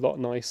to look a lot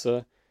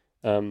nicer.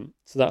 So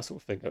that sort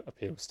of thing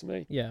appeals to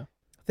me. yeah.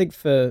 I think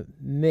for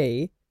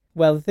me,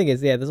 well, the thing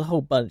is, yeah, there's a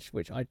whole bunch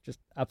which I just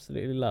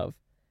absolutely love.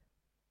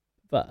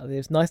 But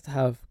it's nice to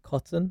have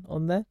Cotton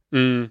on there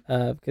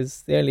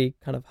because the only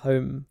kind of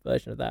home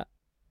version of that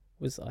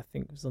I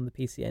think, was on the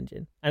PC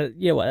Engine, and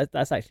you know what?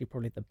 That's actually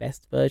probably the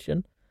best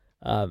version.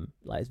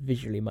 Like it's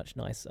visually much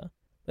nicer,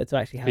 but to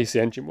actually have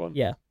PC Engine one.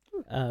 yeah,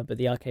 but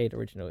the arcade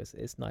original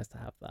it's nice to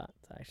have that,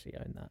 to actually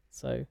own that.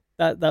 So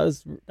that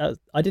was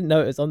I didn't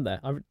know it was on there.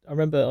 I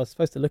remember I was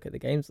supposed to look at the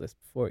games list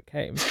before it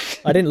came.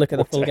 I didn't look at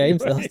the full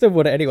games list. I still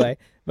bought it anyway,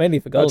 mainly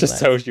for gold. That just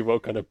tells you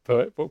what kind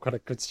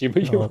of consumer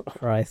you are.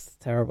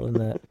 Christ, terrible,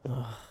 isn't it?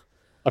 Oh.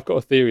 I've got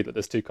a theory that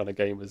there's two kind of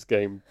gamers: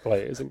 game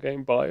players and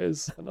game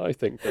buyers, and I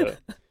think that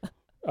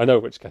I know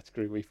which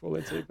category we fall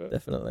into. But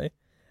Definitely.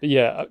 But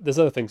yeah, there's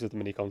other things with the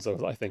mini consoles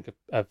that I think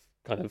have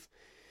kind of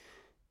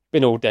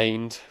been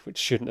ordained, which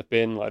shouldn't have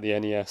been. Like the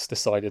NES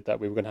decided that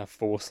we were going to have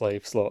 4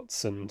 slave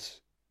slots, and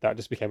that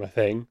just became a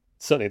thing.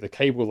 Certainly, the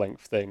cable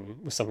length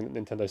thing was something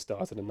that Nintendo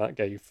started, and that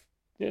gave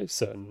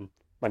certain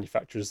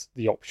manufacturers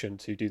the option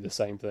to do the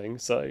same thing.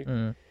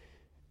 So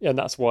yeah, and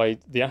that's why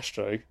the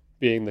Astro,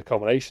 being the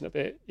combination of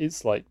it,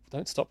 it's like,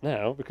 don't stop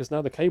now, because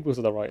now the cables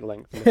are the right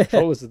length and the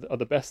controllers are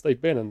the best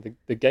they've been, and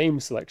the game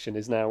selection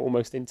is now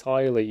almost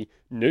entirely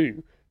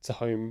new to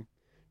home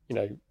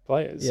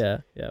players. Yeah.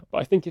 But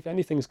I think if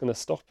anything's going to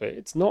stop it,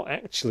 it's not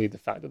actually the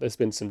fact that there's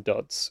been some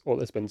duds or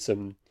there's been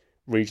some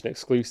region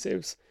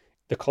exclusives.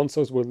 The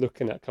consoles we're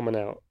looking at coming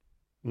out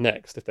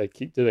next, if they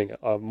keep doing it,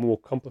 are more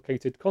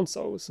complicated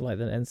consoles. Like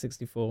the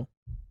N64.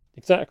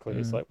 Exactly.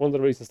 It's like one of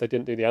the reasons they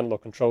didn't do the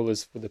analog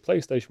controllers for the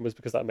PlayStation was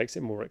because that makes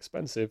it more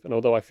expensive. And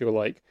although I feel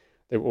like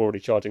they were already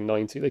charging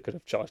 90, they could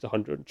have charged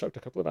 100 and chucked a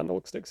couple of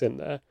analog sticks in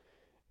there.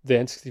 The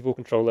N64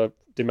 controller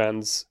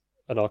demands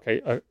an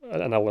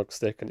analog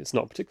stick, and it's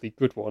not a particularly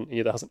good one. It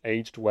either hasn't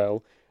aged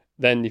well.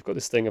 Then you've got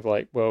this thing of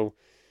like, well,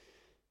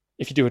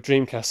 if you do a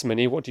Dreamcast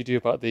Mini, what do you do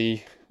about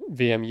the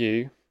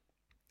VMU?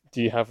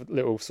 Do you have a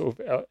little sort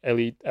of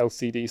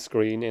LCD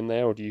screen in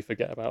there, or do you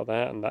forget about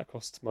that and that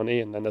costs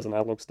money? And then there's an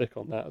analog stick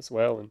on that as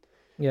well. And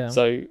Yeah.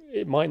 so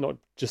it might not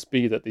just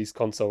be that these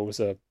consoles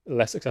are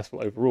less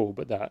successful overall,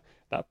 but that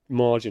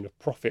margin of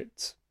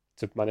profit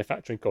to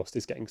manufacturing cost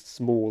is getting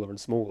smaller and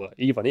smaller.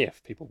 Even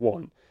if people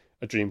want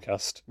a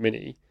Dreamcast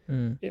Mini,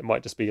 it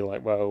might just be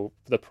like, well,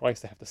 for the price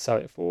they have to sell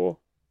it for,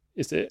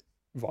 is it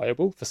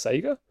viable for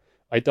Sega?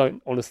 I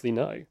don't honestly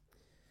know.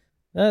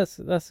 That's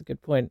a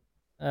good point.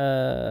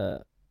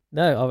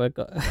 No, I've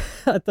got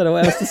I don't know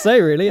what else to say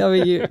really. I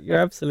mean, you're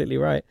absolutely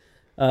right.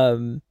 I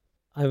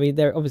mean,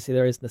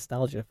 there is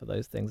nostalgia for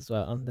those things as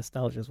well, and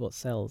nostalgia is what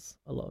sells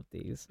a lot of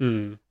these.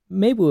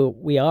 Maybe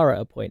we are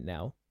at a point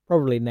now,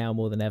 probably now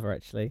more than ever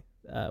actually,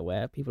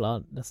 where people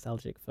aren't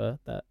nostalgic for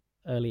that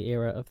early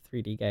era of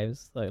 3D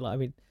games. So, like, I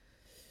mean,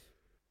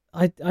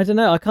 I don't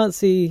know. I can't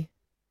see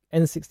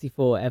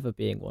N64 ever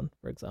being one,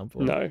 for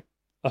example. No,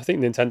 I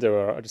think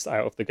Nintendo are just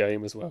out of the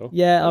game as well.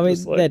 Yeah, I mean,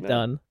 just like, they're no.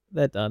 done.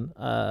 They're done.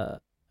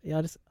 Yeah,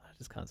 I just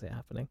can't see it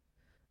happening.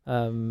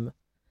 And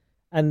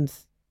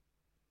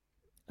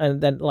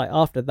then like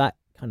after that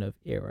kind of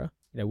era,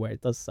 where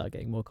it does start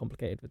getting more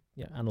complicated with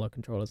analog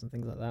controllers and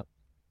things like that,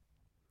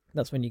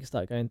 that's when you can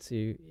start going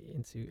into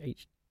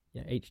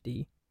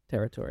HD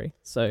territory.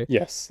 So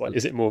Yes, like,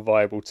 is it more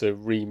viable to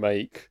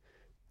remake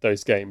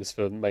those games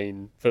for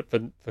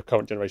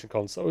current generation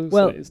consoles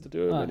well, than it is to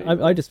do a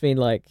mini? I just mean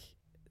like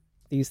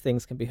these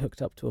things can be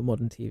hooked up to a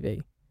modern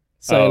TV.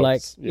 So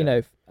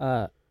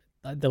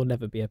there'll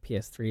never be a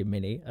PS3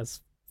 Mini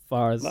as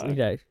far as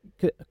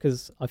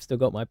because I've still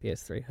got my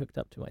PS3 hooked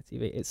up to my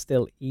TV. It's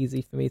still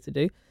easy for me to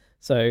do.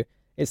 So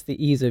it's the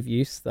ease of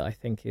use that I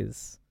think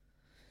is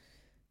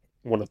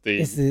one of the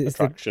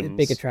attractions. The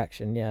big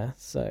attraction, yeah.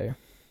 So,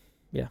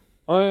 yeah.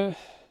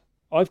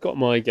 I've got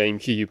my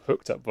GameCube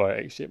hooked up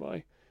via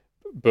HDMI,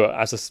 but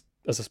as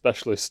a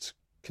specialist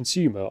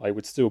consumer, I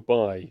would still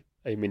buy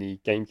a mini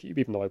GameCube,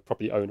 even though I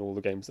probably own all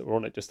the games that were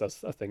on it just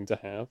as a thing to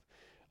have.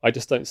 I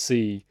just don't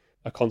see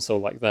a console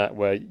like that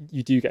where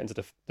you do get into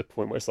the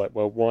point where it's like,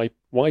 well,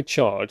 why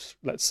charge,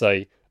 let's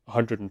say,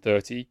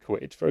 130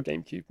 quid for a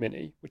GameCube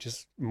Mini, which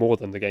is more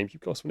than the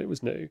GameCube cost when it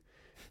was new.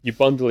 You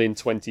bundle in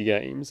 20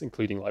 games,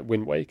 including like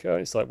Wind Waker,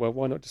 and it's like, well,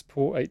 why not just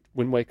port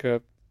Wind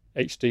Waker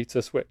HD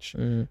to Switch?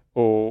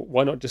 Or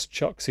why not just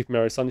chuck Super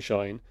Mario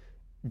Sunshine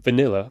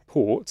vanilla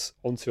port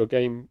onto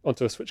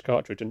a Switch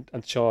cartridge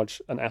and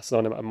charge an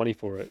asinine amount of money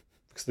for it?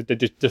 Because they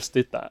just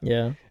did that.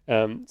 Yeah.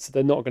 So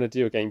they're not going to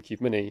do a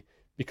GameCube Mini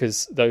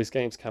because those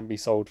games can be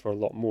sold for a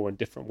lot more in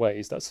different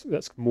ways. That's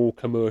more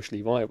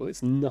commercially viable.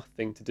 It's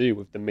nothing to do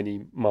with the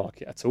mini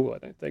market at all, I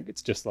don't think.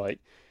 It's just like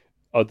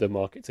other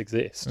markets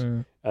exist.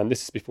 And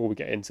this is before we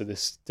get into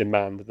this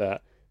demand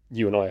that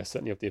you and I are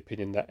certainly of the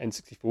opinion that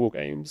N64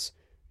 games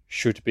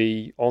should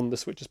be on the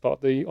Switch as part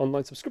of the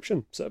online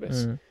subscription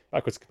service.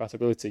 Backwards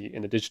compatibility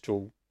in a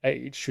digital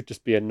age should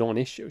just be a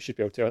non-issue. It should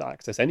be able to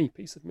access any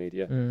piece of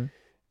media.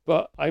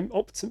 But I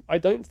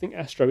don't think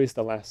Astro is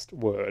the last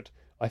word.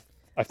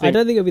 I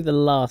don't think it'll be the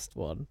last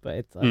one,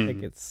 but I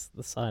think it's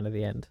the sign of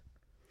the end.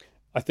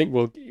 I think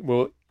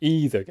we'll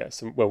either get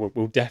some. Well,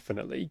 we'll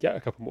definitely get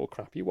a couple more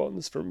crappy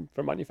ones from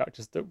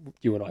manufacturers that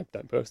you and I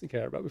don't personally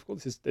care about before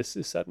this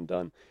is said and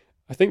done.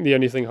 I think the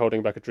only thing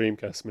holding back a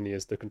Dreamcast Mini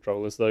is the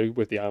controllers, though,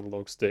 with the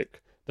analog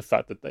stick. The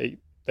fact that they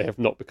have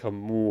not become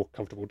more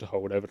comfortable to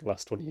hold over the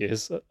last 20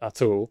 years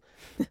at all.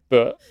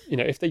 But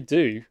if they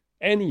do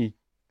any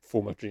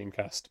form of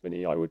Dreamcast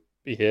Mini, I would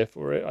be here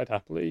for it. I'd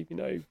happily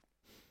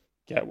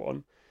get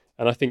one.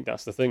 And I think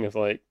that's the thing of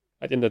like,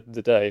 at the end of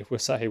the day, if we're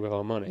sat here with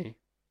our money,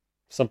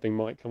 something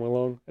might come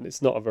along, and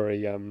it's not a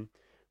very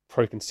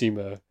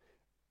pro-consumer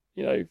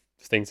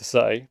thing to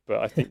say, but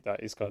I think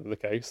that is kind of the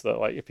case, that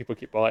like if people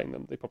keep buying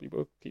them, they probably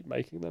will keep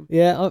making them.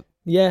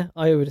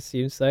 I would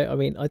assume so. I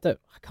mean, I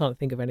can't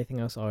think of anything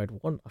else I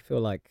would want. I feel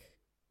like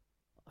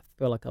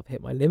I've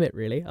hit my limit,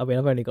 really. I mean,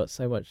 I've only got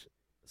so much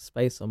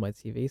space on my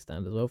TV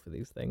stand as well for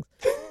these things.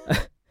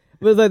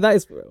 But that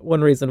is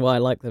one reason why I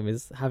like them,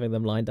 is having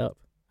them lined up,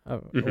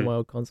 all my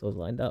old consoles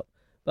lined up.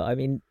 But I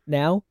mean,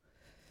 now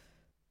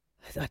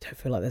I don't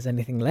feel like there's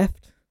anything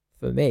left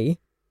for me.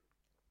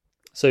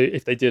 So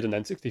if they did an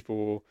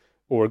N64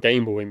 or a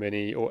Game Boy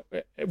Mini, or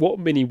what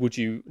Mini would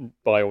you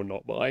buy or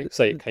not buy?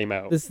 Say it came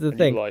out. This is the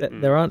thing,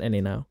 there aren't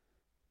any now.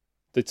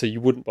 So you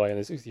wouldn't buy an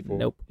N64?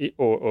 Nope.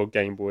 Or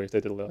Game Boy if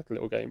they did like a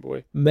little Game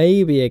Boy?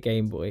 Maybe a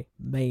Game Boy,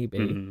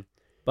 maybe.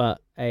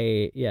 But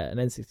an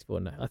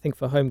N64, no. I think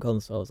for home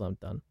consoles, I'm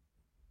done.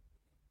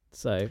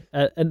 So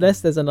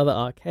unless there's another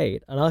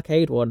arcade, an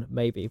arcade one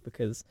maybe,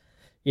 because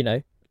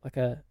like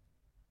a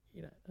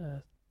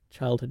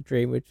childhood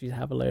dream would you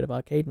have a load of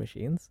arcade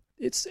machines.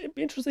 It'd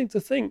be interesting to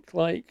think,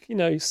 like,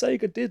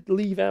 Sega did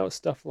leave out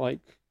stuff like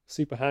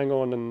Super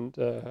Hang-On and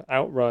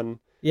Outrun.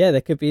 Yeah,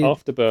 there could be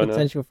Afterburner.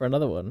 Potential for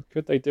another one.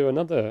 Could they do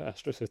another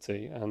Astro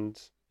City? And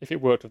if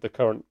it worked with the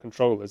current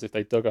controllers, if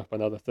they dug up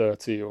another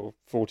 30 or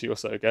 40 or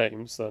so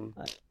games, then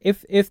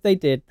if they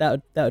did,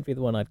 that would be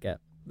the one I'd get.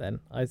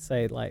 Then I'd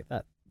say like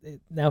that.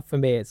 Now for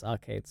me, it's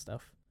arcade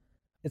stuff.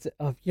 Is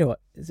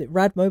it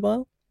Rad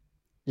Mobile?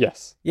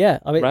 Yes. Yeah,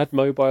 I mean Rad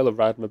Mobile or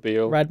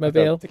Radmobile.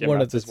 Radmobile,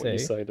 one of the two. What you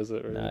say, does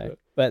it? Really? No,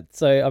 but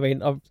so I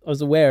mean, I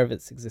was aware of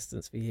its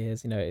existence for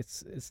years.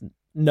 It's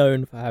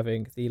known for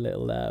having the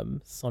little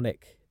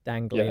Sonic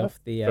dangly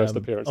off the first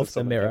appearance off the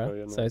Sonic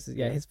mirror. ever, So it's,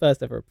 his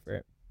first ever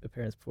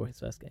appearance before his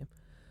first game.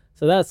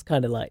 So that's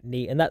kind of like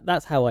neat, and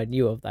that's how I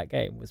knew of that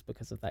game, was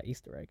because of that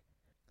Easter egg.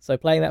 So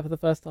playing that for the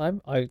first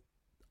time, I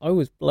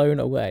was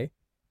blown away.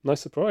 Nice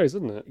surprise,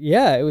 isn't it?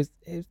 Yeah, it was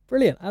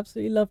brilliant.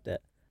 Absolutely loved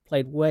it.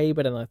 Played way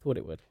better than I thought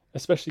it would.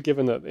 Especially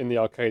given that in the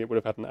arcade it would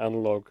have had an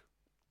analog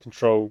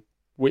control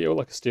wheel,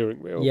 like a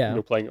steering wheel. Yeah.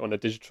 You're playing it on a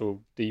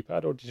digital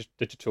D-pad or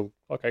digital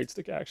arcade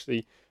stick.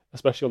 Actually,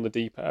 especially on the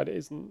D-pad, it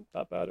isn't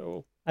that bad at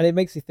all. And it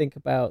makes you think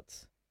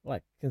about,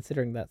 like,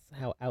 considering that's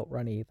how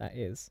outrunny that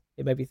is.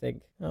 It made me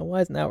think, oh, why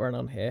isn't Outrun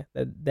on here?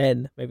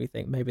 Then made me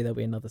think maybe there'll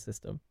be another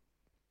system.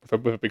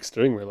 With a big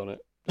steering wheel on it.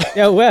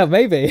 Yeah, well,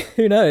 maybe.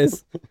 Who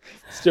knows?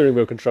 Steering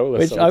wheel controller.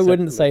 Which I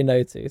wouldn't say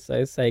no to.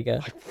 So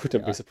Sega. I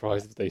wouldn't be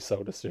surprised if they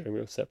sold a steering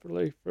wheel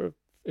separately for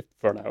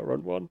an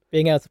Outrun one.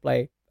 Being able to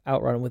play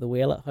Outrun with a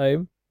wheel at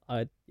home,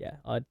 I'd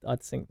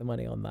sink the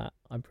money on that.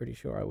 I'm pretty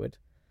sure I would.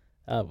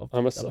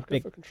 I'm a sucker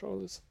for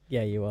controllers.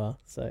 Yeah, you are.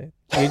 So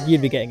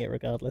you'd be getting it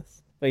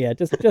regardless. But yeah,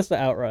 just for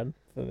Outrun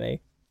for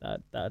me,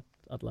 that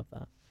I'd love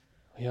that.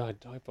 Yeah,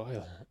 I'd buy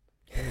that.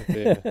 Oh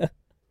dear.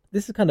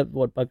 This is kind of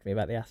what bugged me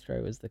about the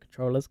Astro, is the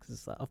controllers, because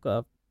it's like I've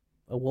got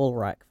a wall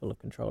rack full of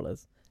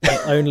controllers, and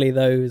only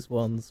those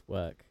ones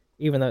work,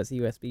 even though it's a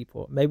USB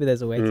port. Maybe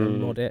there's a way to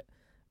mod it,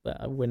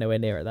 but we're nowhere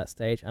near at that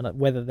stage. And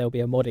whether there'll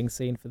be a modding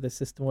scene for this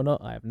system or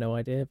not, I have no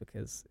idea,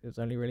 because it was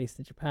only released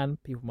in Japan.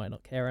 People might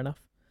not care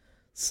enough.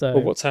 So,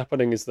 well, what's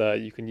happening is that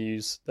you can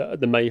use the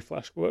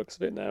Mayflash works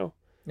of it now.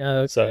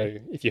 Okay. So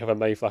if you have a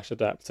Mayflash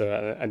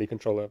adapter, any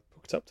controller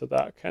hooked up to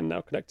that can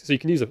now connect. So you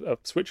can use a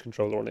Switch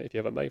controller on it if you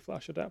have a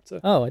Mayflash adapter.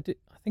 Oh, I do.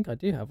 I think I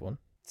do have one.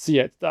 So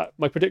yeah,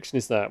 my prediction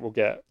is that we'll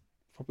get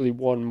probably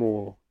one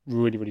more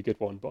really, really good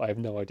one, but I have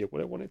no idea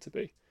what I want it to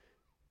be.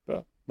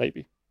 But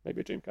maybe a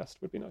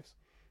Dreamcast would be nice.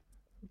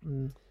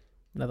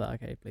 Another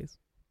arcade, please.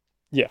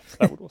 Yeah,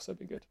 that would also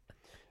be good.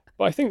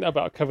 But I think that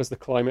about covers the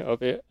climate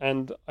of it,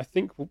 and I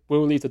think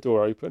we'll leave the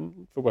door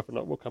open for whether or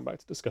not we'll come back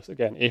to discuss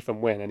again if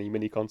and when any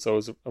mini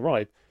consoles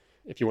arrive.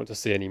 if you want to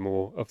see any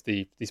more of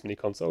these mini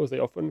consoles, they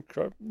often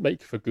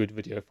make for good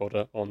video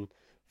fodder on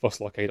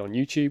Fossil Arcade on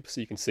YouTube,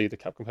 so you can see the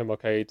Capcom Home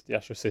Arcade, the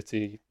Astro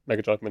City,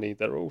 Mega Drive Mini.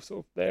 They're all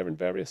sort of there in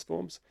various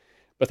forms.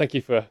 But thank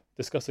you for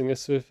discussing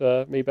this with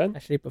me, Ben.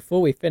 Actually,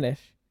 before we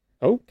finish,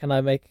 oh, can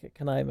I make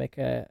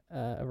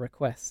a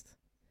request?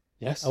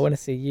 Yes. I want to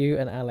see you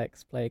and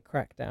Alex play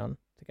Crackdown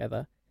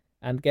together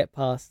and get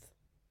past.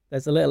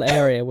 There's a little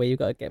area where you've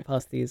got to get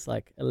past these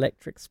like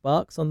electric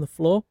sparks on the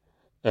floor.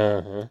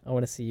 I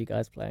want to see you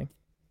guys playing.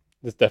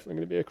 There's definitely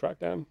going to be a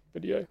Crackdown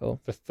video.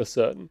 Cool. For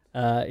certain.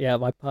 Yeah,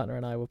 my partner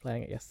and I were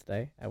playing it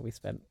yesterday, and we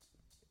spent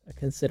a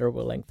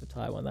considerable length of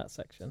time on that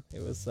section.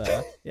 It was,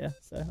 yeah,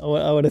 so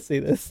I want to see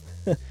this.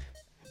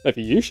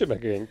 Maybe you should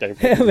make a game.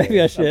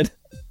 Maybe I should.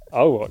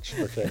 I'll watch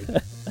for change.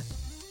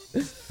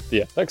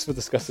 Yeah, thanks for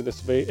discussing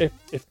this with me.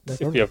 If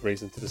we have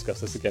reason to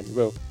discuss this again, we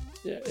will.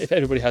 Yeah, if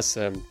anybody has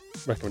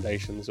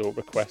recommendations or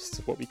requests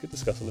of what we could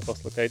discuss on the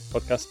Fossil Arcade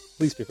podcast,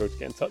 please feel free to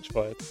get in touch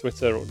via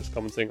Twitter or just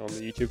commenting on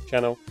the YouTube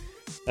channel.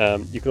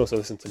 You can also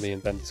listen to me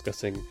and Ben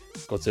discussing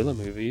Godzilla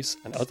movies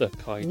and other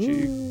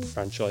kaiju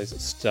franchise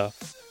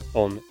stuff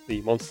on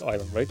the Monster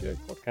Island Radio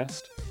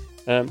podcast.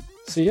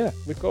 So yeah,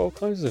 we've got all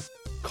kinds of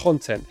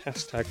content,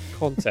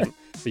 #content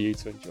for you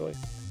to enjoy.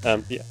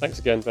 Yeah, thanks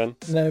again, Ben.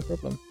 No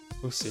problem.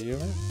 We'll see you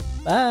around.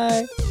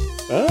 Bye.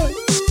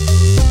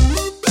 Bye.